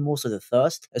really. It's been more so the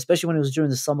thirst, especially when it was during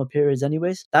the summer periods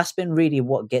anyways. That's been really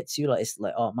what gets you. Like, it's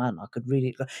like, oh man, I could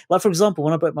really, like for example,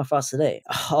 when I broke my fast today,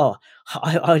 oh,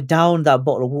 I downed that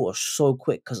bottle of water so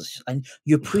quick because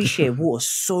you appreciate water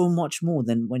so much more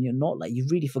than when you're not. Like you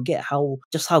really forget how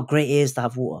great it is to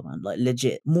have water, man. Like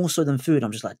legit, more so than food.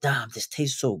 I'm just like, damn, this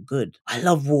tastes so good. I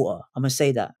love water. I'm gonna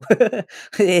say that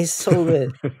it's so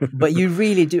good. But you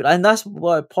really do, and that's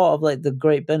what part of like the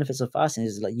great benefits of fasting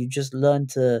is like you just learn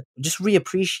to just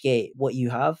reappreciate what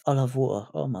you have. I love water.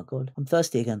 Oh my god, I'm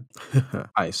thirsty again.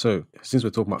 Alright, so since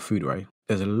we're talking about food, right?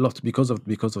 There's a lot because of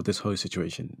this whole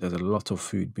situation. There's a lot of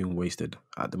food being wasted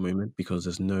at the moment because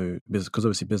because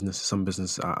obviously some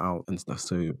businesses are out and stuff.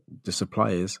 So the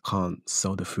suppliers can't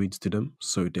sell the foods to them,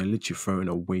 so they're literally throwing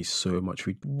away so much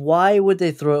food. Why would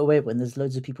they throw it away when there's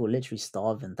loads of people literally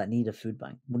starving that need a food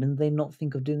bank? Wouldn't they not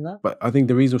think of doing that? But I think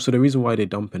the reason why they're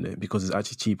dumping it because it's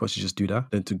actually cheaper to just do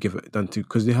that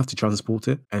because they have to transport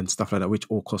it and stuff like that, which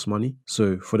all costs money.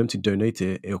 So for them to donate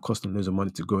it, it'll cost them loads of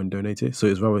money to go and donate it. So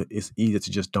it's easier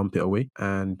to just dump it away.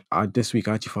 And this week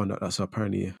I actually found out that so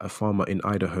apparently a farmer in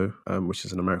Idaho, which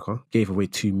is in America, gave away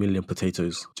 2 million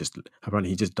potatoes. Just apparently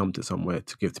he just dumped it somewhere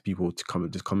to give to people to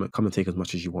come and take as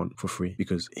much as you want for free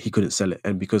because he couldn't sell it.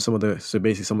 And because some of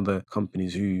the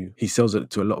companies who he sells it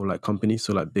to a lot of like companies,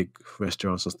 so like big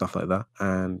restaurants and stuff like that.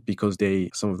 And because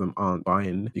some of them aren't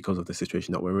buying because of the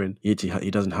situation that we're in, he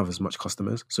doesn't have as much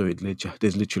customers. So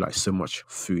there's literally like so much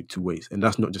food to waste. And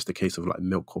that's not just a case of like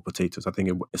milk or potatoes. I think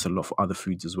it's a lot for other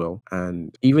foods as well.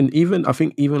 And even I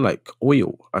think even like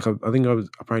oil. Like I think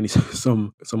apparently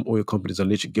some oil companies are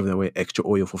literally giving away extra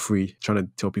oil for free, trying to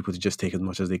tell people to just take as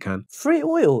much as they can. Free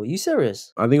oil? You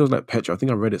serious? I think it was like petrol. I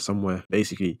think I read it somewhere.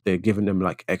 Basically, they're giving them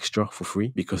like extra for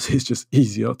free because it's just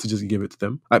easier to just give it to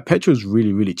them. Like petrol is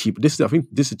really, really cheap. I think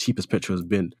this is the cheapest petrol has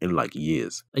been in like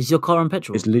years. Is your car on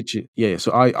petrol? It's literally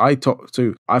So I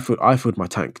filled my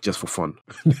tank just for fun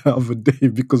the other day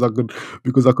because I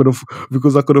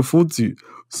could afford to.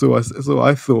 So I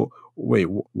thought, wait,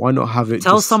 why not have it?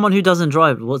 Tell someone who doesn't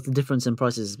drive what the difference in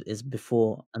prices is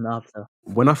before and after.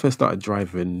 When I first started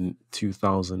driving,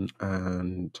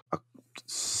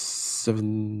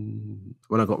 2007,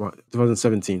 when I got my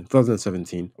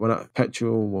 2017, when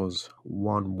petrol was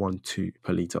 112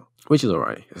 per liter, which is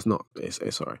alright. It's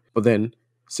alright. But then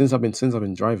since I've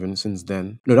been driving since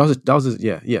then, no, that was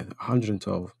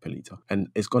 112 per liter, and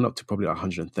it's gone up to probably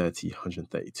 130,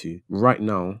 132. Right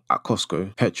now at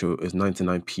Costco, petrol is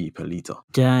 99p per liter.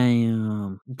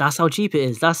 Damn, that's how cheap it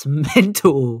is. That's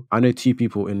mental. I know 2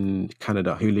 people in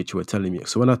Canada who literally were telling me.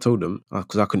 So when I told them,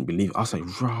 because I couldn't believe it, I was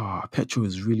like, rah, petrol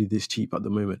is really this cheap at the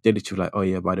moment. They literally were like, oh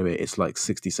yeah, by the way, it's like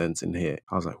 60 cents in here.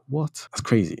 I was like, what? That's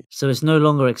crazy. So it's no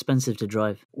longer expensive to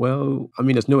drive. Well, I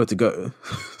mean, there's nowhere to go.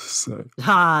 So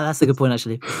that's a good point,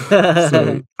 actually.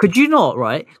 So- Could you not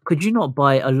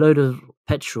buy a load of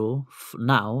petrol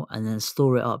now and then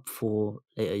store it up for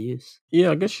later use? Yeah,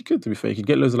 I guess you could, to be fair. You could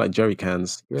get loads of like jerry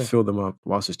cans, Yeah. fill them up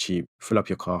whilst it's cheap, fill up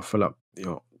your car, fill up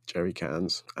your jerry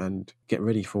cans, and get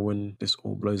ready for when this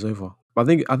all blows over. But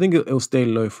I think it'll stay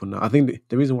low for now. I think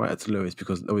the reason why it's low is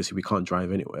because obviously we can't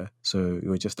drive anywhere. So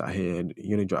you're just out here and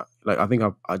you only drive. Like I think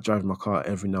I drive my car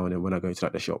every now and then when I go to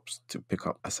like the shops to pick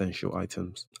up essential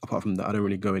items. Apart from that, I don't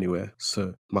really go anywhere.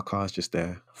 So my car's just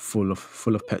there, full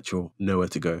of petrol, nowhere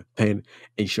to go. Paying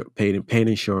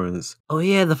insurance. Oh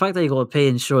yeah, the fact that you got to pay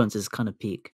insurance is kind of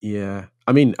peak. Yeah.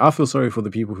 I mean, I feel sorry for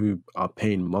the people who are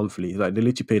paying monthly. Like they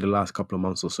literally pay the last couple of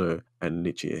months or so, and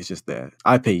literally it's just there.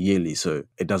 I pay yearly, so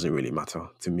it doesn't really matter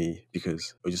to me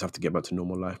because we just have to get back to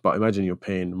normal life. But imagine you're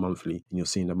paying monthly and you're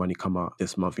seeing the money come out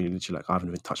this month, and you're literally like, I haven't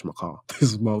even touched my car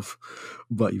this month,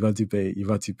 but you've had to pay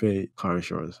car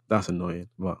insurance. That's annoying.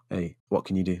 But hey, what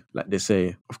can you do? Like they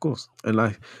say, of course. And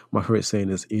like my favorite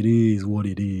saying is, it is what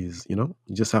it is. You know,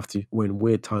 you just have to. We're in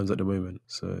weird times at the moment,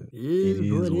 so it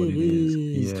is what it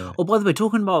is. Yeah. Oh, by the way,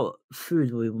 talking about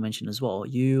food, we mentioned as well.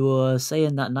 You were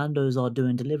saying that Nando's are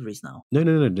doing deliveries now. No.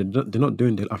 They're not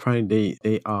doing. Apparently,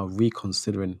 they are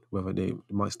reconsidering whether they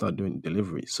might start doing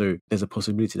delivery. So there's a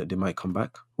possibility that they might come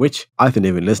back. Which I think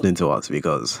they've been listening to us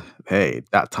because hey,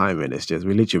 that timing is just.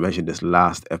 We literally mentioned this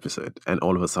last episode, and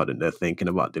all of a sudden they're thinking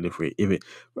about delivery. Even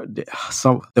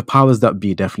the powers that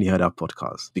be definitely heard our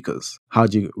podcast because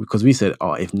we said,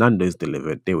 oh, if Nando's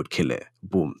delivered, they would kill it.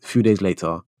 Boom. A few days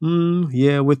later,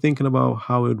 yeah, we're thinking about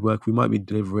how it would work. We might be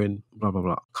delivering, blah, blah,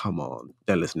 blah. Come on.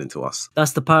 They're listening to us.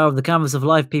 That's the power of the canvas of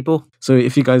life, people. So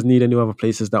if you guys need any other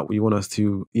places that we want us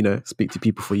to, speak to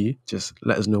people for you, just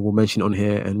let us know. We'll mention it on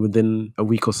here. And within a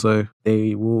week or so,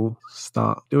 they will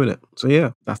start doing it. So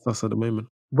yeah, that's us at the moment.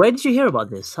 Where did you hear about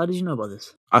this? How did you know about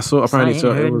this? I saw apparently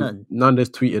So it was Nando's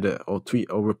tweeted it or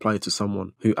replied to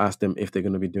someone who asked them if they're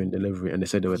going to be doing delivery, and they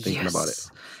said they were thinking about it.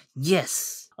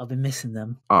 Yes. I've been missing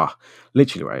them.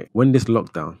 Literally, right? When this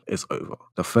lockdown is over,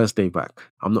 the first day back,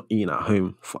 I'm not eating at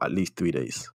home for at least 3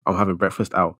 days. I'm having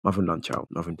breakfast out, I'm having lunch out,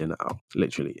 I'm having dinner out.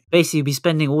 Literally. Basically, you'll be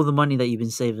spending all the money that you've been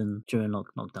saving during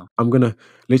lockdown. I'm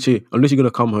literally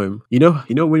gonna come home. You know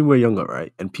when we were younger,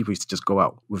 right? And people used to just go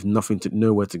out with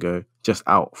nowhere to go, just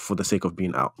out for the sake of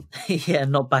being out. Yeah,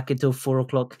 not back until 4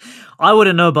 o'clock. I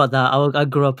wouldn't know about that. I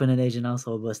grew up in an Asian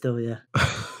household, but still, yeah.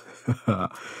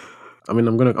 I mean,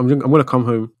 I'm gonna come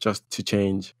home just to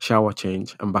change, shower,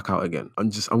 change, and back out again.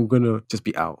 I'm gonna just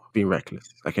be out, being reckless.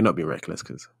 I cannot be reckless,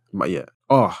 but yeah.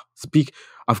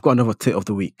 I've got another tip of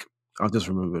the week. I've just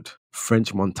remembered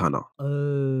French Montana.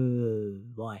 Oh,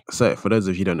 why? So, for those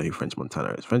of you who don't know who French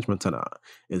Montana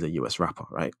is a US rapper,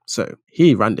 right? So,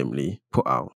 he randomly put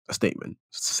out a statement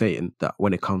saying that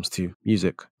when it comes to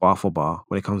music, bar for bar,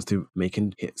 when it comes to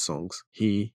making hit songs,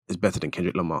 he is better than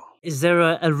Kendrick Lamar. Is there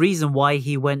a reason why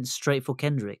he went straight for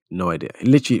Kendrick? No idea.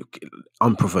 Literally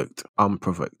unprovoked.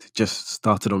 Just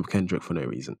started on Kendrick for no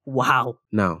reason. Wow.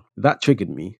 Now, that triggered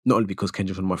me, not only because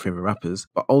Kendrick's one of my favorite rappers,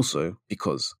 but also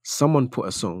because someone put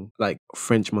a song like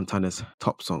French Montana's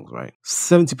top songs, right?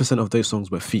 70% of those songs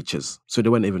were features, so they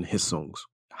weren't even his songs.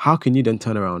 How can you then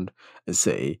turn around and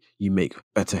say you make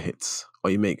better hits?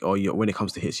 When it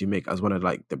comes to hits, you make as one of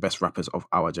like the best rappers of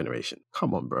our generation?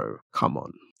 Come on, bro. Come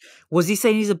on. Was he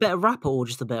saying he's a better rapper or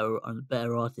just a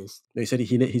better artist? No, he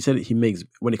said he makes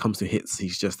when it comes to hits.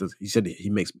 He's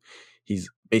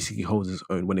basically holds his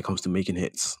own when it comes to making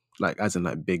hits, like as in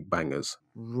like big bangers.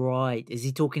 Right. Is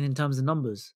he talking in terms of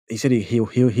numbers? He said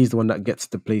he's the one that gets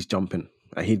the place jumping.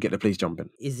 He'd get the place jumping.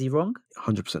 Is he wrong?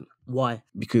 100%. Why?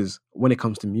 Because when it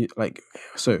comes to music, like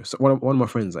so one of my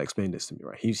friends explained this to me,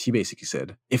 right? He basically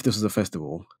said if this was a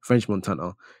festival, French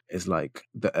Montana is like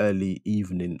the early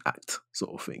evening act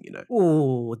sort of thing, you know.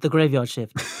 Oh, the graveyard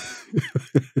shift.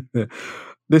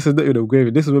 This is not even a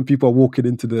graveyard. This is when people are walking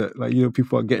into the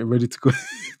people are getting ready to go.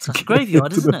 That's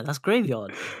graveyard, isn't it? That's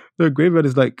graveyard. No, graveyard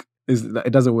is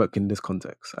it doesn't work in this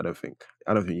context. I don't think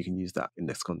you can use that in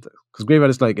this context because graveyard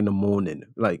is like in the morning,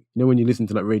 like when you listen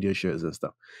to like radio shows and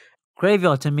stuff.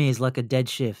 Graveyard to me is like a dead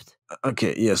shift.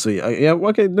 Okay, yeah, so yeah,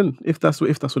 okay. Then if that's what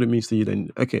it means to you, then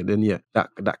okay, then yeah,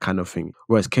 that kind of thing.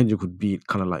 Whereas Kendrick would be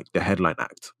kind of like the headline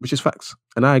act, which is facts,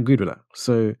 and I agreed with that.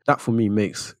 So that for me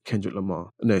makes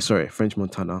French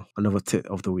Montana another tit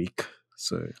of the week.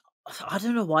 So I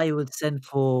don't know why you would send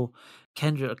for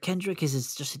Kendrick. Kendrick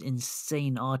is just an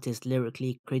insane artist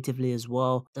lyrically, creatively as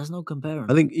well. There's no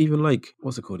comparing. I think even like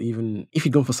what's it called? Even if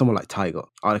you'd gone for someone like Tiger,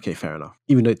 okay, fair enough.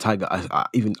 Even though Tiger,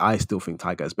 I still think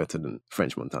Tiger is better than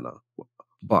French Montana.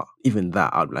 But even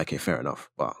that, I'd be like, okay, fair enough.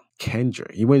 But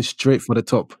Kendrick, he went straight for the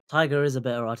top. Tiger is a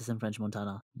better artist than French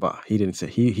Montana. But he didn't say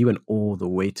he went all the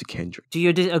way to Kendrick. Do you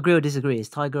agree or disagree? Is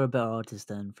Tiger a better artist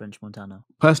than French Montana?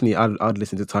 Personally, I'd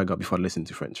listen to Tiger before I listen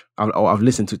to French. I've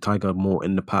listened to Tiger more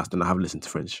in the past than I have listened to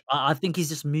French. I think he's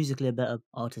just musically a better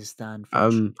artist than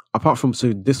French. Apart from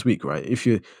this week, right? If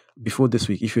you were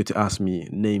to ask me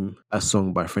name a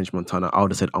song by French Montana, I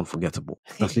would have said Unforgettable.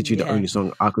 That's literally the only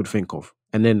song I could think of.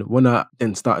 And then when I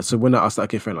started,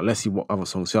 okay, fair enough, let's see what other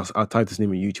songs. So I typed his name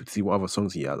on YouTube to see what other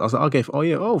songs he has. I was like, okay,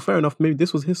 fair enough, maybe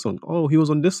this was his song. Oh, he was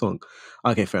on this song.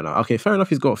 Okay, fair enough.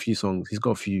 He's got a few songs. He's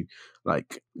got a few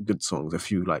like good songs, a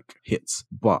few like hits,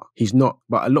 but he's not.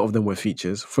 But a lot of them were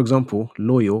features. For example,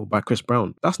 "Loyal" by Chris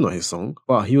Brown. That's not his song,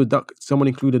 but someone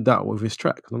included that with his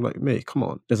track. And I'm like, mate, come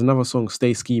on. There's another song,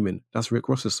 "Stay Scheming." That's Rick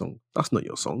Ross's song. That's not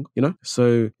your song, you know.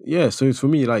 So yeah, so it's for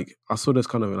me like I saw this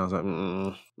kind of and I was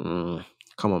like,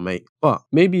 come on, mate. But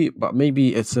maybe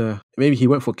maybe he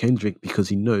went for Kendrick because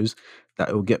he knows that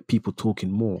it will get people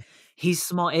talking more. He's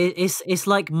smart. It's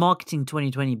like marketing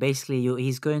 2020. Basically,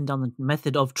 he's going down the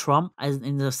method of Trump, as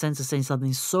in the sense of saying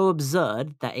something so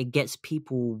absurd that it gets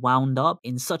people wound up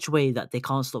in such a way that they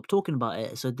can't stop talking about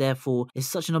it. So therefore, it's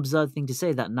such an absurd thing to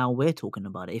say that now we're talking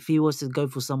about it. If he was to go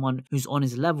for someone who's on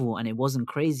his level and it wasn't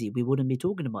crazy, we wouldn't be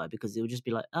talking about it because it would just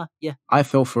be like, yeah. I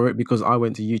fell for it because I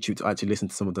went to YouTube to actually listen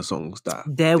to some of the songs that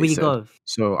there we said. go.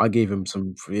 So I gave him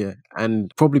some,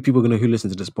 and probably people who listen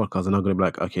to this podcast are not going to be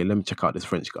like, okay, let me check out this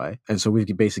French guy. And so we've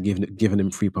basically given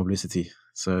him free publicity.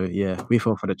 So yeah, we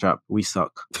fell for the trap. We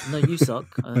suck. No, you suck.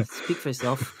 Speak for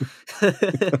yourself.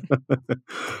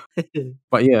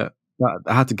 But yeah,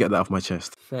 I had to get that off my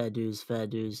chest. Fair dues.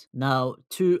 Now,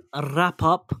 to wrap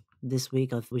up this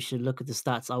week, we should look at the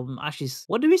stats.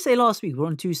 What did we say last week? We're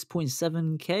on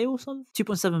 2.7k or something?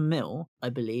 2.7 mil, I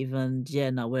believe. And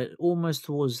yeah, now we're almost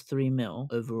towards 3 mil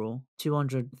overall.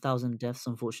 200,000 deaths,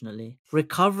 unfortunately.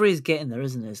 Recovery is getting there,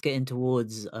 isn't it? It's getting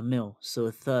towards a mil, so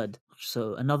a third.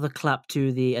 So another clap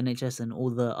to the NHS and all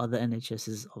the other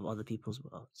NHSs of other people as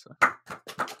well. So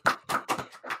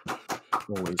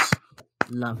Always.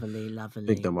 Lovely.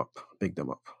 Big them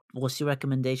up. What's your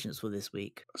recommendations for this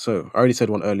week? So I already said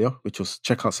one earlier, which was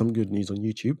check out Some Good News on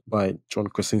YouTube by John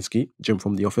Krasinski, Jim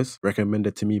from The Office,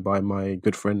 recommended to me by my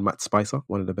good friend Matt Spicer,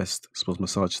 one of the best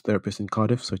massage therapists in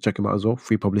Cardiff. So check him out as well.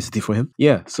 Free publicity for him.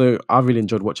 Yeah, so I really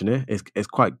enjoyed watching it. It's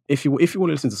quite, if you want to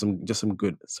listen to some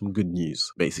good news,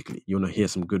 basically, you want to hear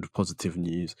some good positive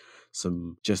news,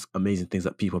 some just amazing things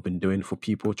that people have been doing for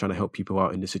people, trying to help people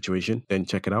out in this situation, then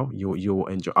check it out. You'll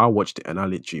enjoy. I watched it and I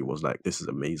literally was like, this is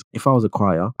amazing. If I was a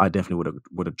choir, I definitely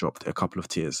would have dropped a couple of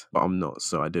tears, but I'm not,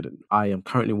 so I didn't. I am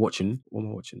currently watching. What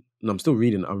am I watching? No, I'm still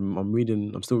reading.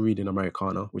 I'm still reading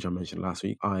Americana, which I mentioned last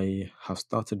week. I have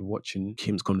started watching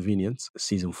Kim's Convenience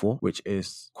season 4, which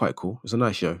is quite cool. It's a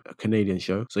nice show, a Canadian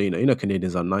show. So you know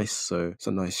Canadians are nice, so it's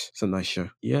a nice show.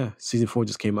 Yeah, season 4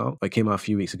 just came out. It came out a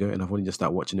few weeks ago, and I've only just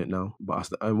started watching it now. But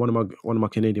and one of my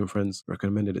Canadian friends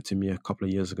recommended it to me a couple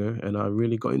of years ago, and I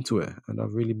really got into it, and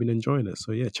I've really been enjoying it.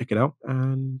 So yeah, check it out.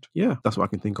 And yeah, that's what I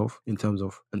can think of in terms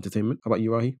of entertainment. How about you,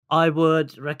 Rahi? I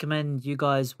would recommend you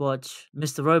guys watch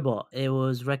Mr. Robot. It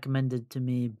was recommended to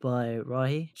me by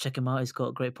Rahi. Check him out. He's got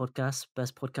a great podcast,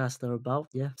 best podcast they're about.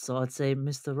 Yeah. So I'd say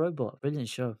Mr. Robot. Brilliant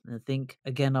show. And I think,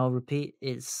 again, I'll repeat,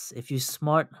 it's if you're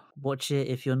smart, watch it.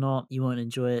 If you're not, you won't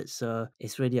enjoy it. So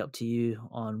it's really up to you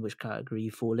on which category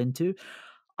you fall into.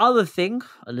 Other thing,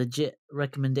 a legit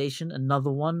recommendation,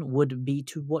 another one would be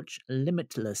to watch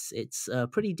Limitless. It's a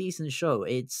pretty decent show.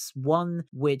 It's one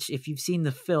which, if you've seen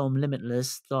the film Limitless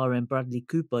starring Bradley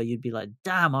Cooper, you'd be like,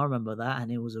 damn, I remember that.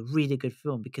 And it was a really good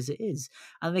film, because it is.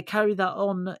 And they carry that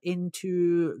on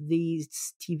into the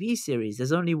TV series.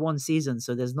 There's only one season,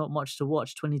 so there's not much to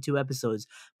watch, 22 episodes,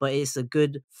 but it's a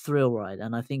good thrill ride,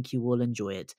 and I think you will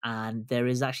enjoy it. And there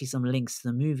is actually some links to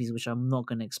the movies, which I'm not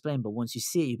going to explain, but once you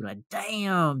see it, you'll be like,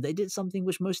 damn, they did something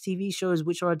which most TV shows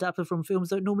which are adapted from films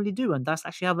don't normally do, and that's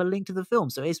actually have a link to the film.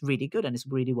 So it's really good, and it's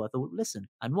really worth a listen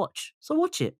and watch. So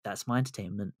watch it. That's my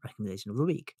entertainment recommendation of the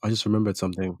week. I just remembered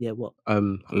something. Yeah, what?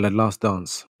 The Last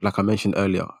Dance, like I mentioned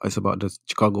earlier, it's about the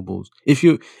Chicago Bulls. If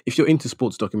you're into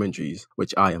sports documentaries,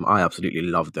 which I am, I absolutely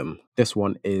love them. This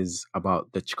one is about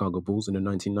the Chicago Bulls in the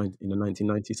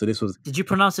 1990s. So this was Did you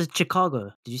pronounce it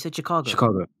Chicago? Did you say Chicago?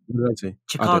 Chicago. What did I say?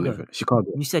 I don't know. Chicago.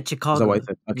 Chicago. You said Is that what I Chicago.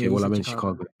 said? Yeah, Okay, you well I said meant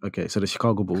Chicago. Okay, so the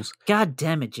Chicago Bulls God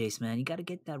damn it, Jace, man. You got to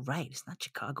get that right. It's not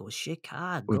Chicago. It's with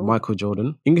Chicago. Michael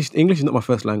Jordan. English is not my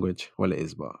first language. Well, it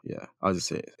is, but yeah, I'll just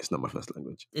say it's not my first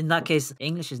language. In that case,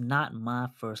 English is not my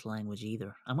first language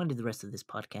either. I'm going to do the rest of this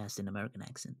podcast in American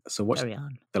accent. So watch Carry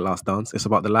on. The Last Dance. It's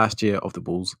about the last year of the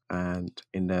Bulls, and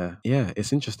in there, yeah,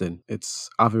 it's interesting.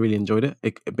 I've really enjoyed it.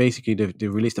 Basically, they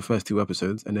released the first 2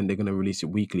 episodes, and then they're gonna release it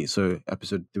weekly. So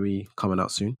episode 3 coming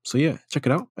out soon. So yeah, check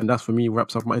it out. And that's for me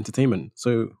wraps up my entertainment.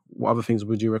 So what other things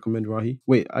would you recommend, Rahi?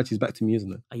 Wait, actually, it's back to me,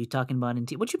 isn't it? Are you talking about what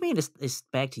do you mean it's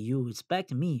back to you? It's back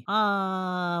to me.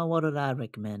 What did I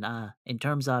recommend? In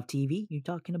terms of TV, you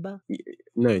talking about?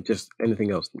 No, just anything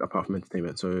else apart from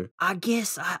entertainment. So I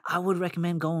guess I would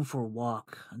recommend going for a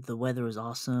walk. The weather is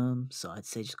awesome, so I'd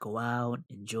say just go out,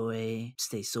 enjoy,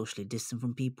 stay socially distant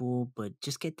from people, but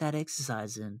just get that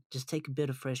exercise in. Just take a bit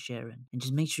of fresh air in, and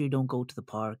just make sure you don't go to the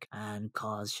park and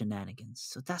cause shenanigans.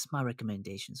 So that's my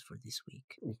recommendations for this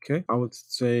week. okay, I would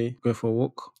say go for a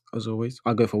walk. As always,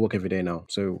 I go for a walk every day now.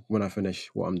 So when I finish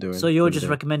what I'm doing, So you're every just day-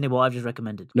 recommending what I've just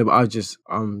recommended. No, but I just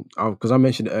because I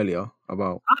mentioned earlier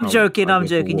about. I'm how joking. I I'm go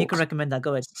for joking. You can walks. recommend that.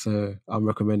 Go ahead. So I'm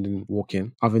recommending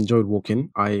walking. I've enjoyed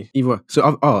walking. So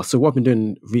what I've been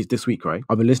doing this week, right?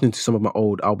 I've been listening to some of my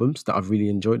old albums that I really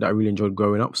enjoyed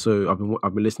growing up. So I've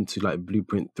been listening to like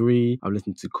Blueprint 3. I've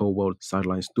listened to Cold World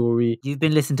Sideline Story. You've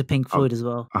been listening to Pink Floyd as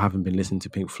well. I haven't been listening to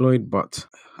Pink Floyd, but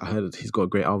I heard he's got a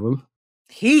great album.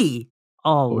 He.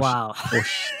 Oh Or wow.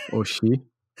 or she.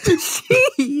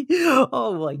 She.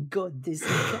 Oh my god. This.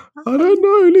 I don't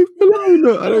know. Leave me alone.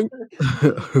 I don't.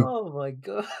 Oh my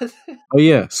god. Oh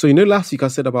yeah. So last week I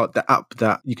said about the app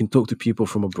that you can talk to people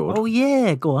from abroad. Oh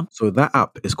yeah. Go on. So that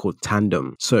app is called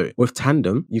Tandem. So with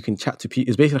Tandem, you can chat to people.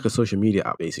 It's basically like a social media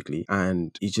app, basically,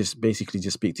 and you just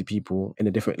speak to people in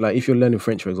a different. Like if you're learning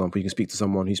French, for example, you can speak to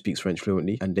someone who speaks French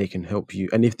fluently, and they can help you.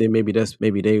 And if they're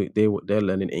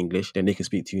learning English, then they can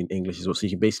speak to you in English as well. So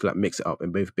you can basically like mix it up,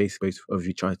 and both of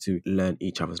you try to learn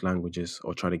each other's languages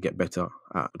or try to get better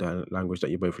at the language that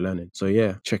you're both learning. So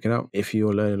yeah, check it out if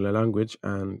you're learning a language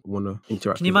and want to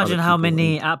interact. Can you with other imagine how people.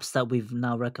 many apps that we've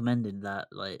now recommended that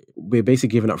like We're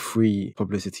basically giving up free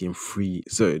publicity and free.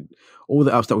 So all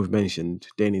the apps that we've mentioned,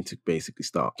 they need to basically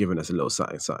start giving us a little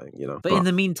something, But in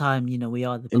the meantime, we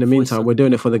are the in the meantime, we're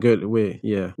doing it for the good. We're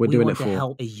doing it to for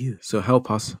help you. So help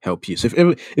us help you. So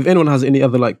if anyone has any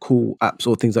other like cool apps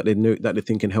or things that they know that they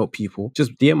think can help people,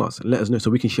 just DM us and let us know so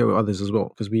we can share with others as well,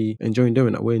 because we enjoy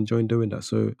doing that. We're enjoying doing that.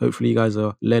 So hopefully you guys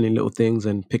are learning little things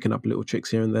and picking up little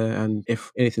tricks here and there. And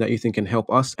if anything that you think can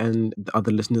help us and the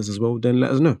other listeners as well, then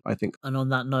let us know. I think. And on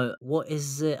that note, what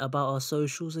is it about our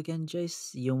socials again, Jace?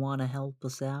 You want to help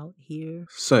us out here?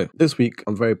 So this week,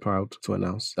 I'm very proud to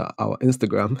announce that our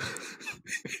Instagram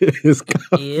is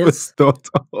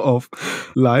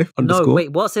canvas.of.life underscore. No,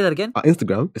 wait, what? Say that again. Our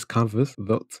Instagram is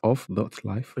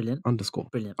canvas.of.life Brilliant. underscore.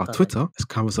 Brilliant. Our Perfect. Twitter is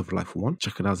Canvas of Life 1.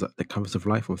 Check it out at the Canvas of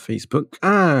Life on Facebook.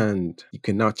 And you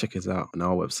can now check us out on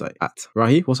our website at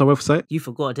Rahi. What's our website? You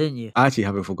forgot, didn't you? I actually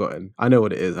haven't forgotten. I know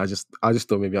what it is. I just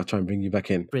thought maybe I'll try and bring you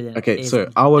back in. Brilliant. Okay, It's so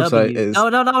our website is No,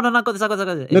 I got this.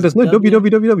 no, It's there's no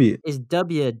www. It's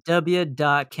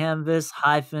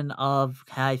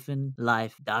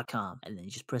www.canvas-of-life.com, and then you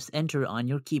just press enter on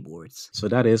your keyboards. So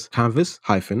that is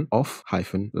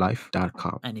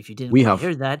canvas-of-life.com. And if you didn't quite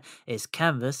hear that, it's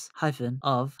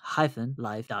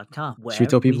canvas-of-life.com. Should we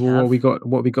tell people what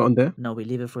we got on there? No, we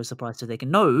leave it for a surprise so they can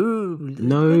No, go we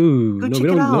check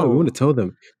it out. No, we want to tell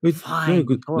them. Fine.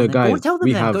 No, guys, go tell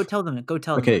them then. Go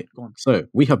tell them. Okay, Go on. so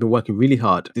we have been working really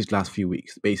hard these last few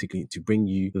weeks, basically, to bring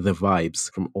you the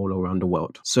vibes from all around the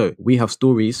world. So we have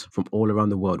stories from all around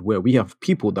the world where we have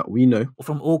people that we know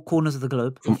from all corners of the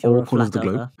globe,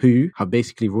 who have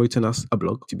basically written us a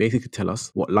blog to basically tell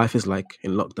us what life is like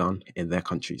in lockdown in their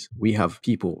countries. We have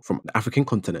people from the African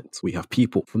continent, we have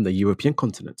people from the European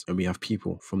continent, and we have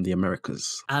people from the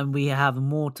Americas. And we have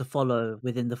more to follow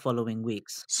within the following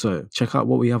weeks. So check out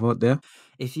what we have out there.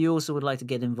 If you also would like to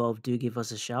get involved, do give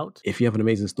us a shout. If you have an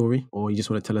amazing story or you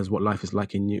just want to tell us what life is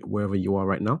like in wherever you are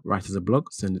right now, write us a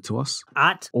blog, send it to us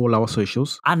at all our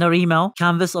socials and our email,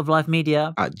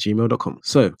 canvasoflifemedia@gmail.com.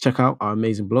 So check out our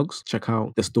amazing blogs, check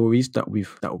out the stories that we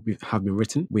have been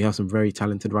written. We have some very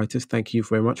talented writers. Thank you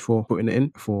very much for putting it in,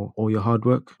 for all your hard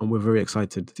work, and we're very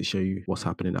excited to show you what's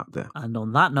happening out there. And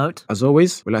on that note, as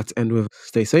always, we like to end with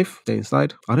stay safe, stay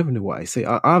inside. I don't even know what I say.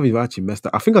 I've even actually messed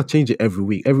up. I think I change it every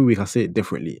week. Every week I say it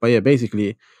differently. But yeah,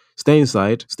 basically, stay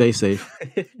inside, stay safe,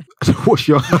 wash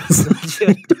your hands.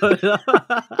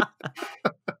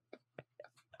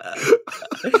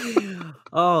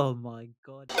 Oh my